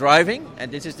lot of driving,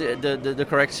 and this is the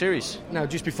correct series. Now,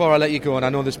 just before I let you go, and I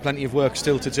know there's plenty of work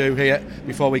still to do here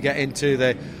before we get into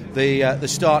the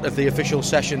start of the official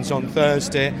sessions on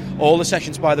Thursday. All the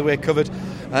sessions, by the way, covered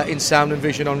in sound and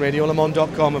vision on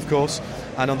radiolemans.com, of course,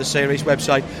 and on the series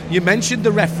website. You mentioned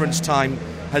the reference time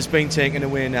has been taken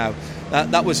away now.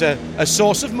 That was a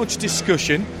source of much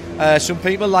discussion. Some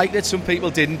people liked it, some people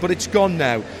didn't, but it's gone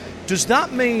now. Does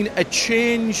that mean a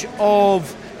change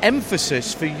of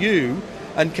emphasis for you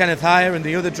and Kenneth Heyer and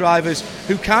the other drivers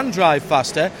who can drive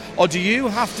faster, or do you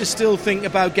have to still think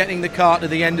about getting the car to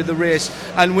the end of the race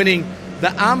and winning the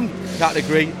AM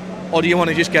category, or do you want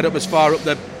to just get up as far up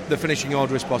the finishing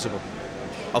order as possible?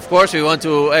 Of course we want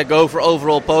to go for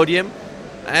overall podium,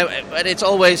 but it's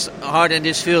always hard in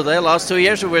this field. Last 2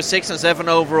 years we were 6 and 7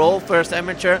 overall, first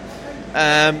amateur.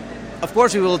 Of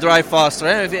course, we will drive faster,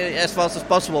 as fast as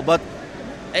possible. But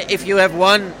if you have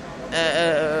one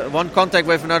contact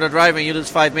with another driver and you lose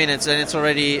 5 minutes, and it's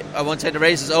already, I won't say the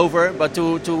race is over, but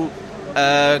to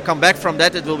come back from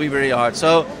that, it will be very hard.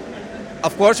 So,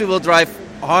 of course, we will drive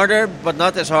harder, but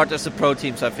not as hard as the pro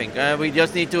teams, I think. We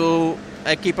just need to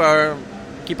keep our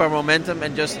momentum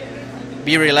and just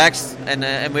be relaxed,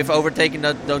 and with overtaking,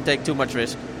 don't take too much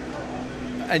risk.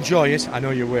 Enjoy it. I know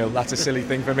you will. That's a silly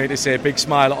thing for me to say. Big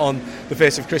smile on the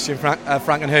face of Christian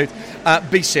Frankenhout.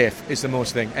 Be safe is the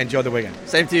most thing. Enjoy the weekend.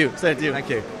 Same to you. Thank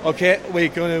you. Okay, we're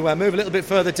going to move a little bit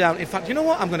further down. In fact, you know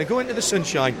what? I'm going to go into the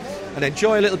sunshine and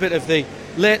enjoy a little bit of the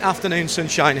late afternoon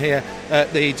sunshine here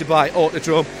at the Dubai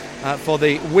Autodrome for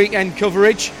the weekend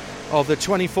coverage of the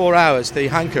 24 hours, the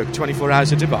Hankook 24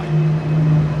 Hours of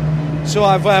Dubai. So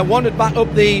I've wandered back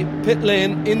up the pit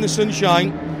lane in the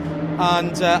sunshine,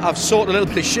 and I've sought a little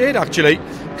bit of shade actually.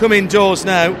 Come indoors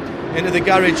now into the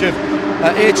garage of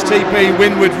HTP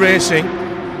Winward Racing,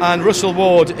 and Russell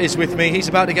Ward is with me. He's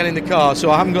about to get in the car,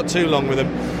 so I haven't got too long with him.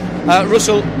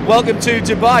 Russell, welcome to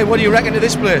Dubai. What do you reckon of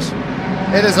this place?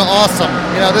 It is awesome.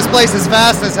 This place is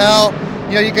fast as hell.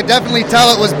 You could definitely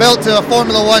tell it was built to a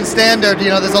Formula One standard.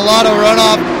 There's a lot of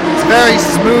runoff. It's very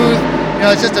smooth.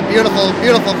 It's just a beautiful,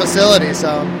 beautiful facility. So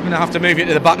I'm going to have to move you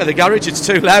to the back of the garage. It's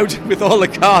too loud with all the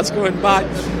cars going by.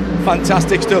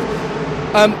 Fantastic stuff.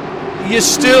 You're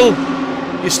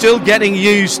still getting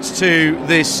used to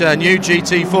this new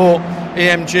GT4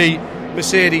 AMG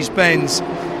Mercedes-Benz.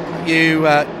 You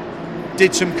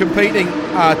did some competing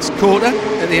at Kota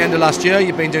at the end of last year.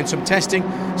 You've been doing some testing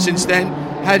since then.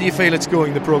 How do you feel it's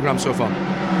going, the program so far?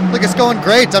 Look, it's going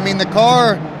great. I mean, the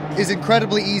car is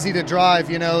incredibly easy to drive.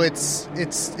 You know, it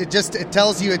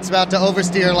tells you it's about to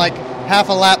oversteer like half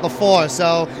a lap before.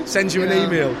 So sends you an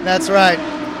email. That's right.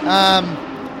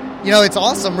 You know, it's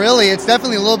awesome. Really, it's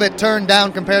definitely a little bit turned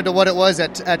down compared to what it was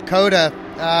at COTA.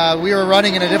 We were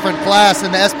running in a different class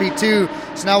in the SP2,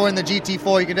 so now we're in the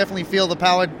GT4. You can definitely feel the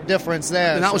power difference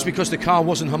there. And that was because the car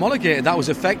wasn't homologated. That was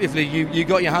effectively, you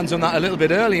got your hands on that a little bit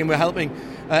early, and we're helping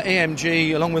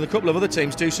AMG, along with a couple of other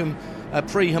teams, do some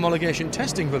pre-homologation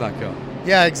testing for that car.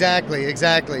 Yeah, exactly.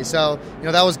 So, you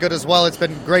know, that was good as well. It's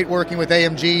been great working with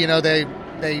AMG. You know, they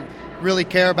really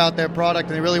care about their product,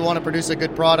 and they really want to produce a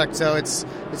good product, so it's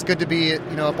good to be,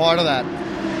 you know, a part of that.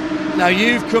 Now,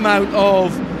 you've come out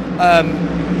of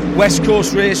West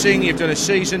Coast Racing. You've done a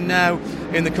season now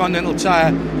in the Continental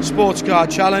Tire Sports Car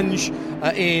Challenge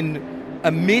in a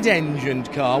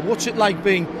mid-engined car. What's it like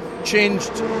being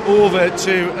changed over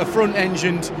to a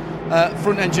front-engined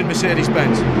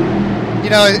Mercedes-Benz? You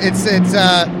know, it's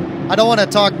I don't want to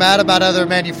talk bad about other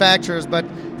manufacturers, but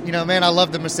you know, man, I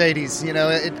love the Mercedes. You know,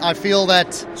 I feel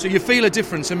that. So you feel a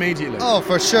difference immediately? Oh,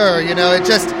 for sure. You know, it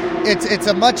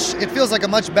feels like a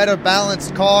much better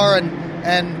balanced car,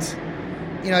 and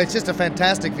you know, it's just a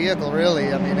fantastic vehicle,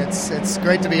 really. I mean, it's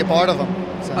great to be a part of them.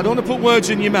 So. I don't want to put words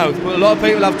in your mouth, but a lot of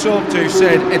people I've talked to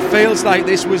said it feels like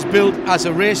this was built as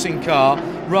a racing car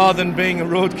rather than being a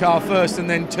road car first and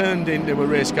then turned into a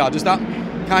race car. Does that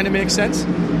kind of make sense?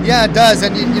 Yeah, it does.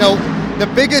 And you know, the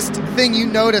biggest thing you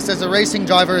notice as a racing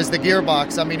driver is the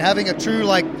gearbox. I mean, having a true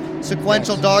like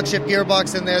sequential dogship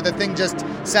gearbox in there, the thing just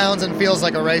sounds and feels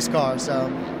like a race car. So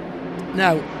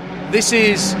now, this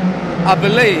is, I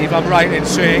believe I'm right in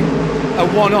saying, a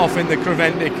one-off in the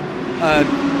Creventic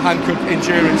Hankook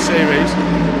Endurance Series.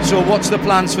 So what's the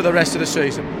plans for the rest of the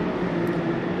season?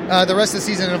 The rest of the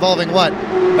season involving what?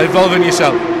 Involving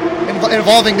yourself.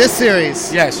 Involving this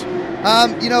series? Yes.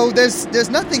 You know, there's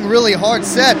nothing really hard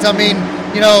set. I mean,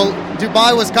 you know,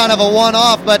 Dubai was kind of a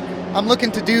one-off, but I'm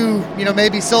looking to do, you know,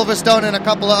 maybe Silverstone and a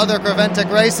couple of other Creventic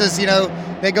races. You know,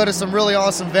 they go to some really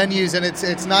awesome venues, and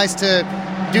it's nice to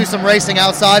do some racing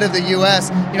outside of the U.S.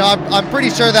 You know, I'm pretty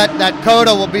sure that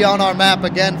COTA will be on our map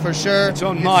again for sure. It's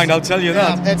on mine, I'll tell you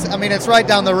that. It's right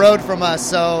down the road from us,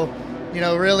 so, you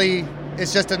know, really,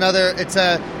 it's just another. It's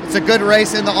a good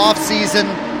race in the off season,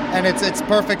 and it's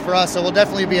perfect for us. So we'll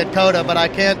definitely be at COTA, but I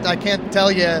can't tell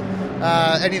you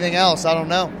anything else. I don't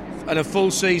know. And a full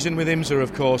season with IMSA,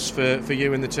 of course, for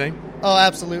you and the team. Oh,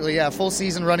 absolutely, yeah. Full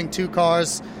season running 2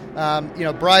 cars. You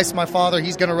know, Bryce, my father,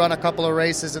 he's going to run a couple of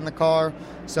races in the car.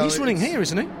 So he's running here,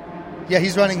 isn't he? Yeah,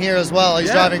 he's running here as well. He's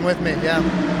driving with me.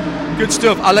 Yeah. Good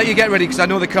stuff. I'll let you get ready because I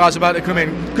know the car's about to come in.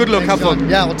 Good luck. Thanks, have fun.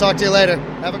 Yeah, we'll talk to you later.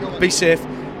 Have a good one. Be safe.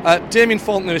 Damien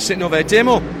Faulkner is sitting over there.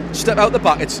 Damo, step out the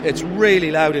back. It's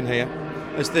really loud in here.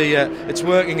 As it's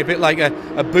working a bit like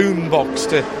a boom box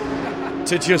to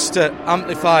just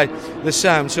amplify the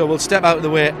sound. So we'll step out of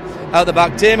the way, out the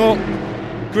back. Damo,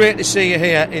 great to see you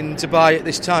here in Dubai at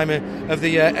this time of the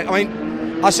year. I mean,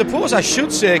 I suppose I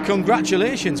should say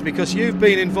congratulations, because you've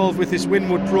been involved with this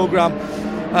Winwood programme.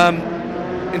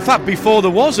 In fact, before there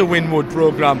was a Winwood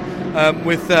programme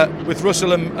with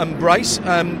Russell and Bryce,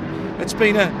 it's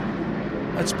been a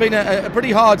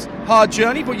pretty hard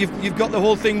journey, but you've got the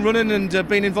whole thing running and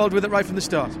been involved with it right from the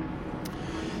start.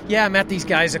 Yeah, I met these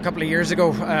guys a couple of years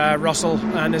ago, Russell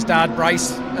and his dad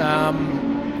Bryce.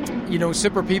 You know,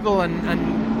 super people, and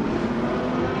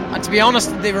to be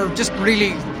honest, they were just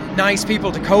really nice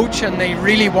people to coach, and they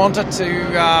really wanted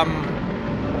to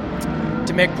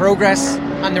make progress,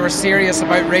 and they were serious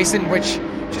about racing, which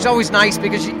is always nice,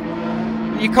 because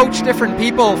you coach different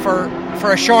people for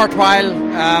a short while.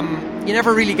 You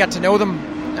never really get to know them,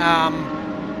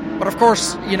 but of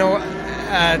course, you know,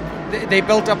 they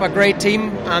built up a great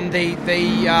team, and they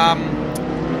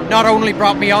not only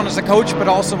brought me on as a coach but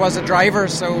also as a driver.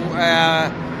 So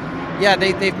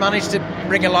they've managed to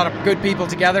bring a lot of good people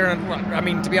together, and I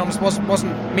mean, to be honest,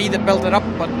 wasn't me that built it up,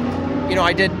 but you know,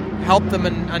 I did help them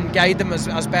and guide them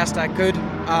as best I could,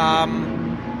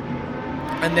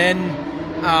 and then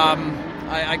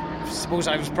I suppose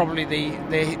I was probably the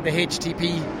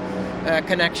HTP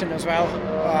connection as well.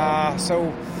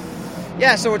 So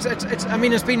it's I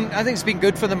mean, I think it's been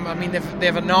good for them. I mean, they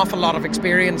have an awful lot of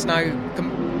experience now,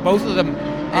 both of them.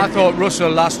 I thought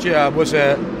Russell last year was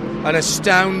an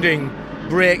astounding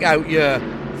breakout year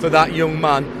for that young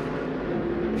man.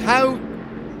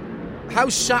 How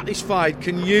satisfied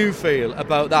can you feel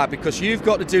about that? Because you've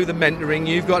got to do the mentoring,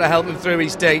 you've got to help him through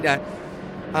his data,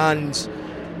 and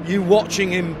you watching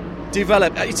him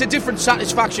develop. It's a different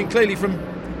satisfaction, clearly, from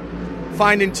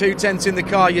finding 2/10 in the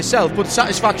car yourself, but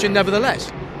satisfaction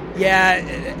nevertheless. Yeah,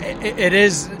 it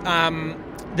is.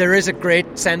 there is a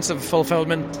great sense of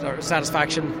fulfillment or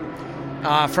satisfaction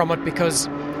from it, because,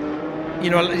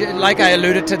 like I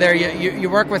alluded to there, you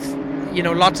work with,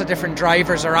 lots of different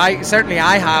drivers, or I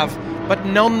have, but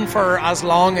none for as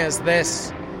long as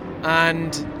this.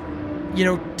 And,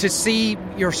 to see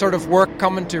your sort of work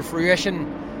coming to fruition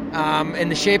in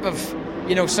the shape of,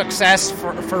 success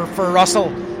for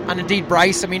Russell, and indeed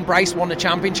Bryce. I mean, Bryce won a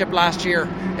championship last year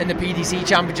in the PDC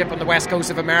Championship on the west coast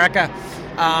of America,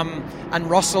 and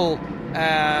Russell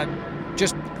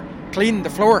just cleaned the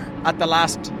floor at the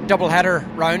last double-header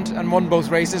round and won both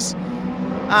races.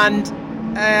 And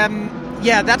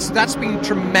that's been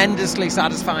tremendously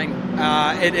satisfying.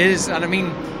 It is, and I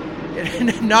mean,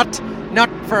 not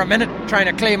for a minute trying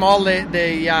to claim all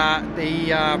the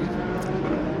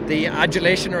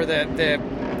adulation or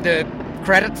the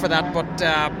credit for that, but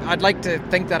I'd like to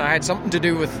think that I had something to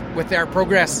do with their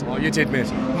progress. Oh, you did,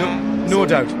 mate. No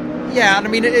doubt. Yeah, and I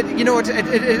mean,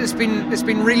 it's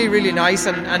been really, really nice,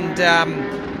 and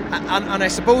I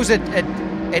suppose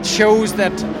it shows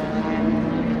that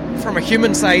from a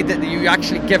human side that you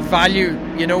actually give value,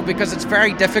 because it's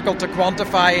very difficult to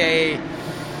quantify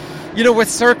with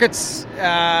circuits,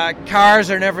 cars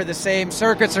are never the same,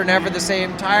 circuits are never the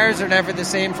same, tyres are never the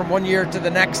same from one year to the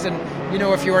next. And,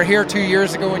 if you were here 2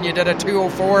 years ago and you did a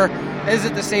 204, is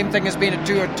it the same thing as being a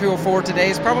 204 today?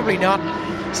 It's probably not.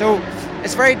 So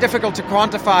it's very difficult to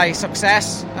quantify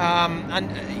success. And,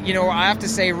 I have to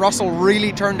say Russell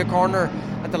really turned a corner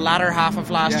at the latter half of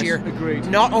last year. Agreed.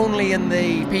 Not only in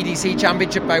the PDC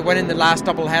Championship by winning the last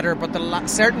double-header, but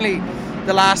certainly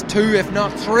the last two, if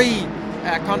not three,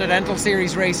 Continental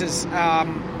Series races.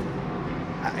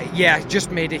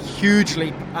 Just made a huge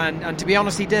leap, and to be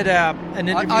honest, he did an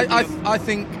interview. I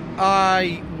think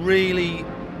I'd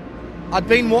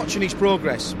been watching his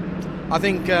progress. I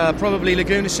think probably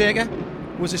Laguna Seca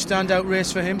was a standout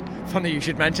race for him. Funny you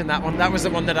should mention that one. That was the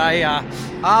one that I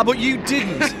but you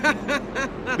didn't.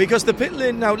 Because the pit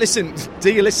lane, now listen,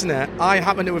 dear listener, I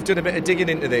happen to have done a bit of digging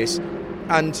into this,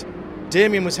 and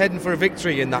Damien was heading for a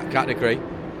victory in that category,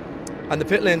 and the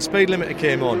pit lane speed limiter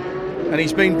came on, and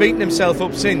he's been beating himself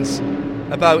up since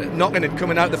about knocking it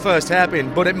coming out the first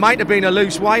hairpin, but it might have been a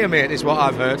loose wire, mate, is what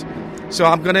I've heard. So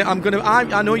I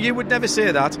know you would never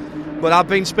say that, but I've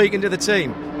been speaking to the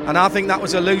team, and I think that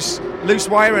was a loose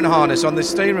wiring harness on the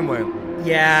steering wheel.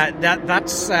 Yeah,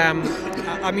 that's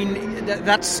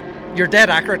you're dead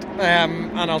accurate,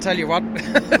 and I'll tell you what,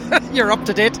 you're up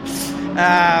to date.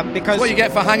 Because what you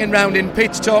get for hanging around in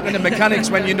pits talking to mechanics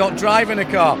when you're not driving a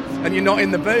car and you're not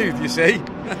in the booth, you see.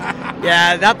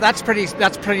 Yeah, that's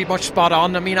pretty much spot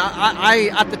on. I mean, I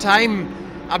at the time,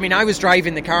 I mean, I was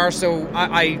driving the car, so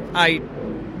I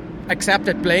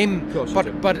accepted blame.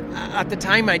 But at the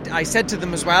time, I said to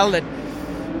them as well that,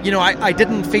 I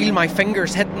didn't feel my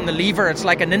fingers hitting the lever. It's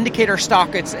like an indicator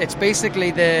stock. It's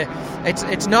basically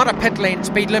it's not a pit lane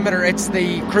speed limiter. It's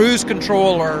the cruise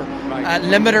control or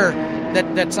limiter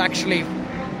that's actually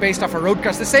based off a road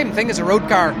car. It's the same thing as a road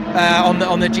car on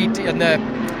the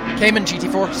Cayman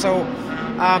GT4. So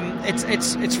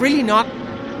it's really not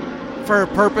for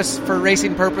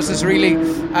racing purposes really.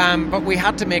 But we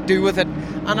had to make do with it.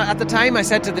 And at the time, I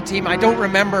said to the team, I don't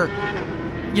remember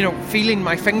feeling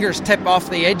my fingers tip off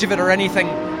the edge of it or anything,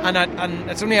 and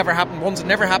it's only ever happened once. It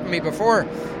never happened to me before.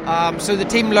 So the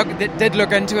team did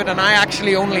look into it, and I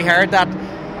actually only heard that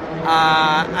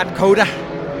at COTA.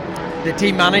 The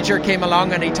team manager came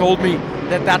along and he told me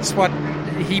that that's what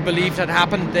he believed had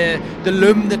happened. The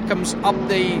loom that comes up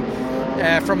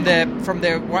from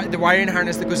the wiring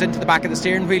harness that goes into the back of the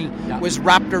steering wheel was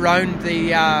wrapped around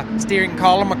the steering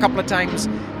column a couple of times,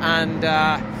 and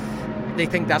they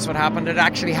think that's what happened. It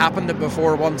actually happened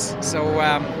before once. So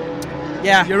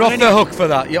you're off the hook for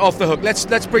that. You're off the hook.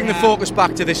 Let's bring the focus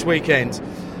back to this weekend.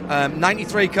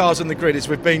 93 cars on the grid, as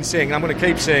we've been seeing. I'm going to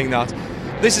keep saying that.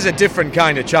 This is a different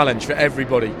kind of challenge for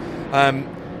everybody.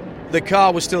 The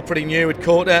car was still pretty new at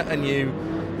COTA, and you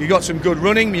got some good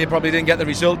running. You probably didn't get the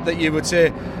result that you would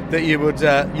say that you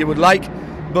would like,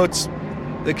 but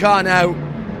the car now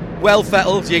well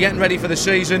fettled. You're getting ready for the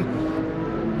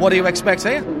season. What do you expect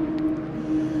here?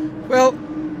 Well,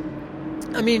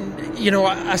 I mean,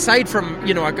 aside from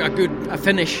a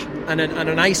finish and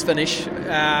a nice finish,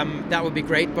 that would be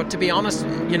great. But to be honest,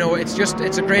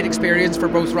 it's a great experience for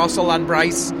both Russell and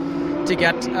Bryce to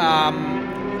get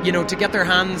their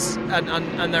hands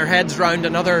and their heads round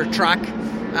another track.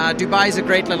 Dubai is a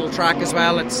great little track as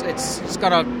well. It's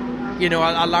got a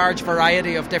large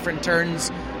variety of different turns,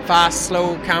 fast,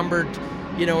 slow, cambered,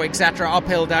 etc.,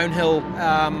 uphill, downhill.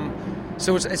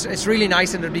 So it's really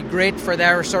nice, and it'd be great for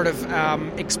their sort of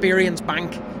experience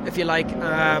bank, if you like.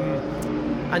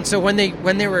 And so when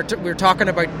we were talking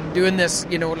about doing this,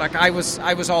 like I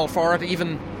was all for it,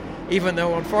 even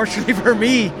though unfortunately for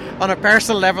me, on a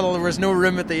personal level, there was no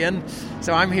room at the inn.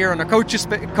 So I'm here on a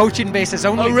coaching basis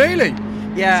only. Oh, really?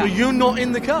 Yeah. So you're not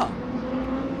in the car?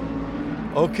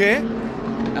 Okay.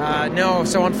 No,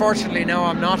 so unfortunately, no,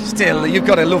 I'm not. Still, you've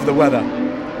got to love the weather.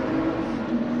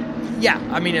 Yeah,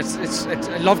 I mean, it's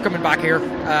I love coming back here.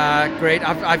 Great.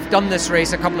 I've done this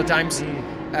race a couple of times.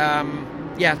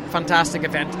 Yeah, fantastic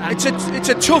event. And It's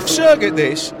a tough circuit,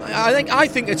 this. I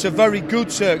think it's a very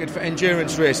good circuit for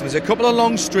endurance racing. There's a couple of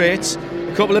long straights,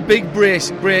 a couple of big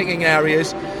braking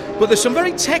areas, but there's some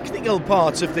very technical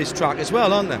parts of this track as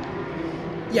well, aren't there?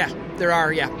 Yeah, there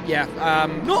are, yeah.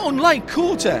 Not unlike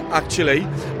Kota, actually.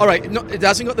 All right, it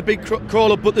hasn't got the big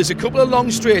crawl up, but there's a couple of long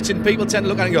straights, and people tend to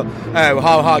look at it and go, oh,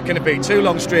 how hard can it be? 2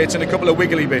 long straights and a couple of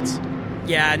wiggly bits.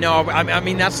 Yeah, no, I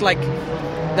mean, that's like,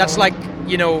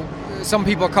 some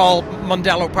people call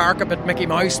Mondello Park a bit Mickey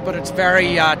Mouse, but it's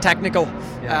very technical.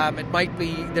 Yeah.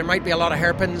 There might be a lot of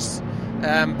hairpins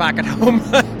back at home,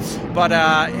 but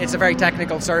it's a very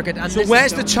technical circuit. And so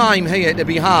where's the time here to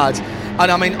be had? And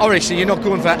I mean, obviously you're not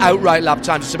going for outright lap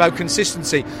times, it's about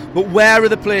consistency, but where are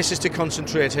the places to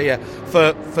concentrate here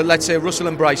for let's say Russell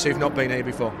and Bryce who've not been here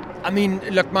before? I mean,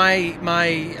 look, my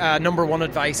number one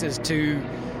advice is to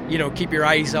keep your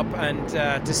eyes up and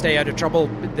to stay out of trouble.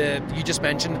 You just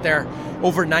mentioned it there,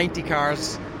 over 90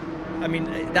 cars. I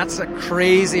mean, that's a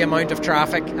crazy amount of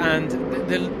traffic, and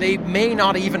they may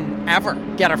not even ever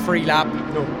get a free lap.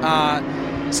 No.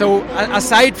 So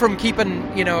aside from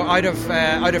keeping out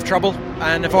of trouble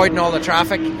and avoiding all the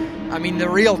traffic, I mean, the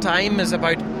real time is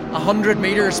about 100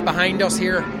 metres behind us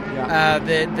here. Yeah.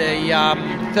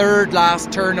 The third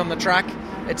last turn on the track.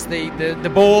 It's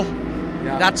the bowl.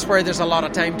 Yeah. That's where there's a lot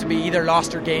of time to be either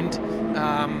lost or gained.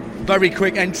 Very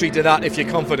quick entry to that if you're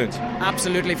confident.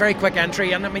 Absolutely, very quick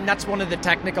entry, and I mean that's one of the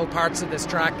technical parts of this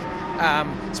track.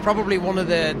 It's probably one of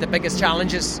the biggest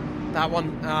challenges, that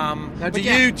one. Now, do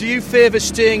you favour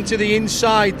staying to the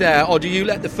inside there, or do you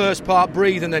let the first part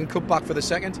breathe and then cut back for the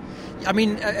second? I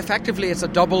mean, effectively, it's a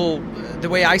double. The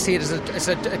way I see it is,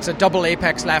 it's a double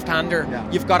apex left-hander.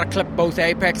 Yeah. You've got to clip both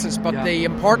apexes, but the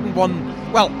important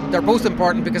one, well, they're both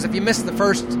important because if you miss the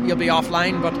first, you'll be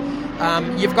offline. But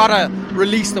you've got to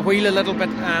release the wheel a little bit.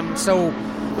 So,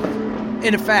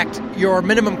 in effect, your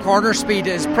minimum corner speed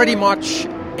is pretty much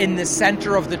in the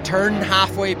centre of the turn,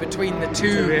 halfway between the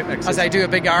two, as I do a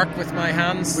big arc with my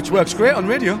hands. Which works great on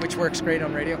radio.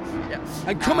 Yeah.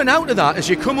 And coming out of that, as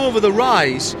you come over the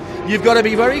rise, you've got to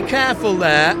be very careful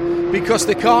there because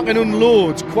the car can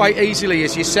unload quite easily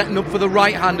as you're setting up for the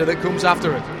right-hander that comes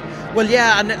after it. Well,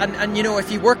 yeah, and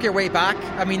if you work your way back,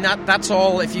 I mean, that's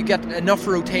all, if you get enough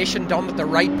rotation done at the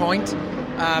right point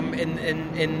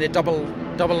in the double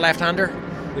left-hander.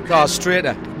 The car's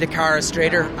straighter. The car is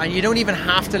straighter, and you don't even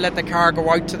have to let the car go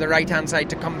out to the right-hand side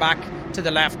to come back to the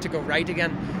left to go right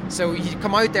again. So you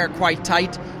come out there quite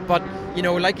tight, but,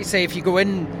 like you say, if you go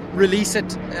in, release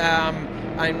it, and,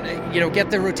 get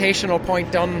the rotational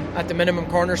point done at the minimum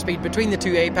corner speed between the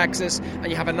two apexes, and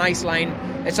you have a nice line.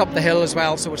 It's up the hill as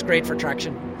well, so it's great for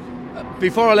traction.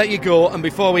 Before I let you go, and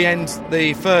before we end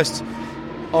the first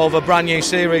of a brand new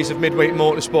series of Midweek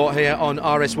Motorsport here on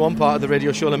RS1, part of the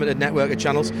Radio Show Limited network of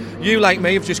channels. You, like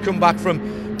me, have just come back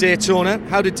from Daytona.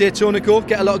 How did Daytona go?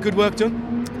 Get a lot of good work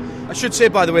done? I should say,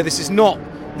 by the way, this is not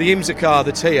the IMSA car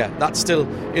that's here. That's still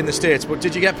in the States. But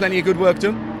did you get plenty of good work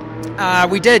done?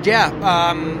 We did, yeah.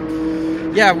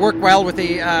 Worked well with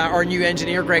our new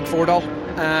engineer, Greg Fordall.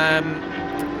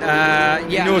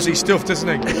 He knows his stuff,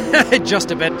 doesn't he? Just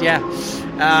a bit, yeah.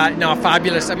 No,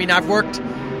 fabulous. I mean, I've worked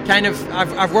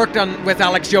on with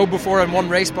Alex Joe before in one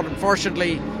race, but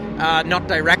unfortunately not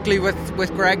directly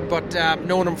with Greg, but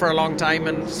known him for a long time,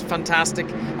 and it's fantastic.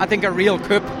 I think a real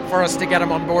coup for us to get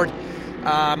him on board.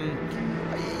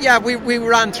 We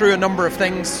ran through a number of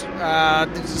things.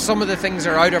 Some of the things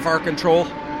are out of our control,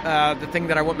 the thing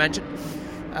that I won't mention.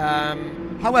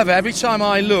 However, every time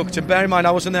I looked, and bear in mind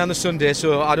I wasn't there on the Sunday,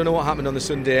 so I don't know what happened on the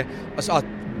Sunday,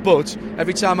 but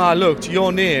every time I looked,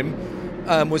 your name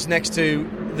was next to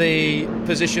the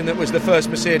position that was the first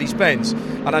Mercedes-Benz,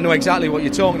 and I know exactly what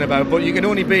you're talking about, but you can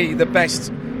only be the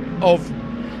best of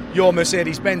your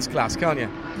Mercedes-Benz class, can't you?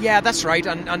 Yeah, that's right,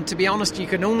 and to be honest, you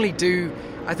can only do,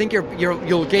 I think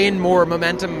you'll gain more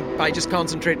momentum by just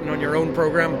concentrating on your own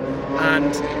program,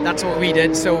 and that's what we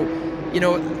did. So,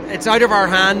 it's out of our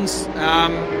hands.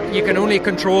 You can only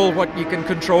control what you can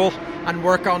control and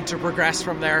work on to progress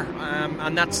from there,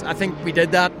 and I think we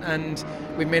did that, and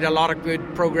we've made a lot of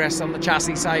good progress on the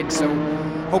chassis side. So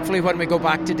hopefully when we go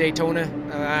back to Daytona,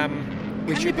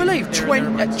 Can you believe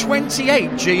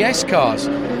 28 GS cars?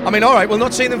 I mean, all right, we'll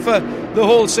not see them for the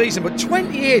whole season, but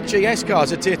 28 GS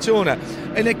cars at Daytona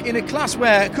in a class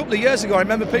where a couple of years ago I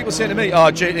remember people saying to me,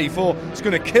 "Oh, GT4 is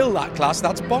going to kill that class."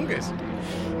 That's bonkers.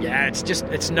 Yeah,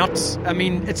 it's nuts. I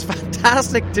mean, it's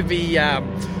fantastic to be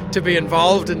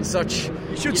involved in such.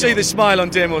 You should see the smile on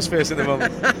Damo's face at the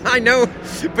moment. I know,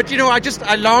 but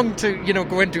I long to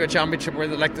go into a championship where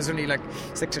there's only like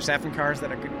 6 or 7 cars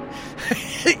that I could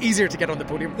easier to get on the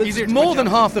podium. More than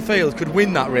half the field could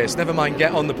win that race. Never mind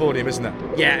get on the podium, isn't it?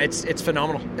 Yeah, it's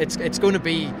phenomenal. It's going to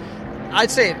be.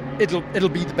 I'd say it'll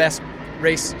be the best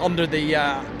race under the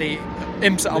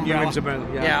IMSA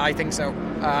umbrella. Yeah, I think so.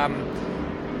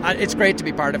 It's great to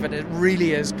be part of it. It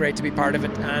really is great to be part of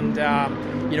it, and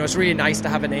it's really nice to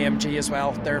have an AMG as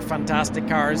well. They're fantastic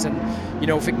cars, and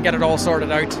if we can get it all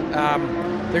sorted out,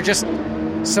 they're just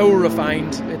so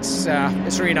refined. It's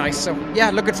really nice. So yeah,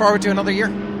 looking forward to another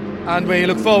year. And we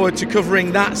look forward to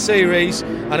covering that series.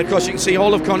 And of course, you can see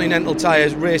all of Continental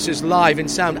Tire's races live in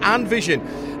sound and vision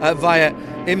via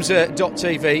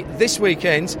IMSA.tv this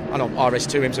weekend, and on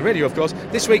RS2 IMSA Radio, of course.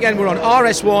 This weekend we're on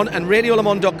RS1 and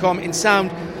RadioLeMans.com in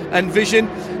sound and vision.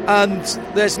 And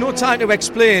there's no time to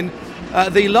explain.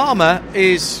 The llama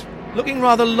is looking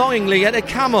rather longingly at a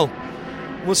camel.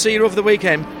 We'll see you over the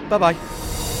weekend. Bye-bye.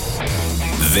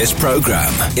 This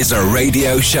programme is a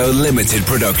Radio Show Limited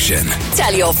production.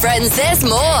 Tell your friends there's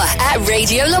more at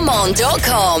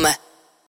RadioLeMans.com.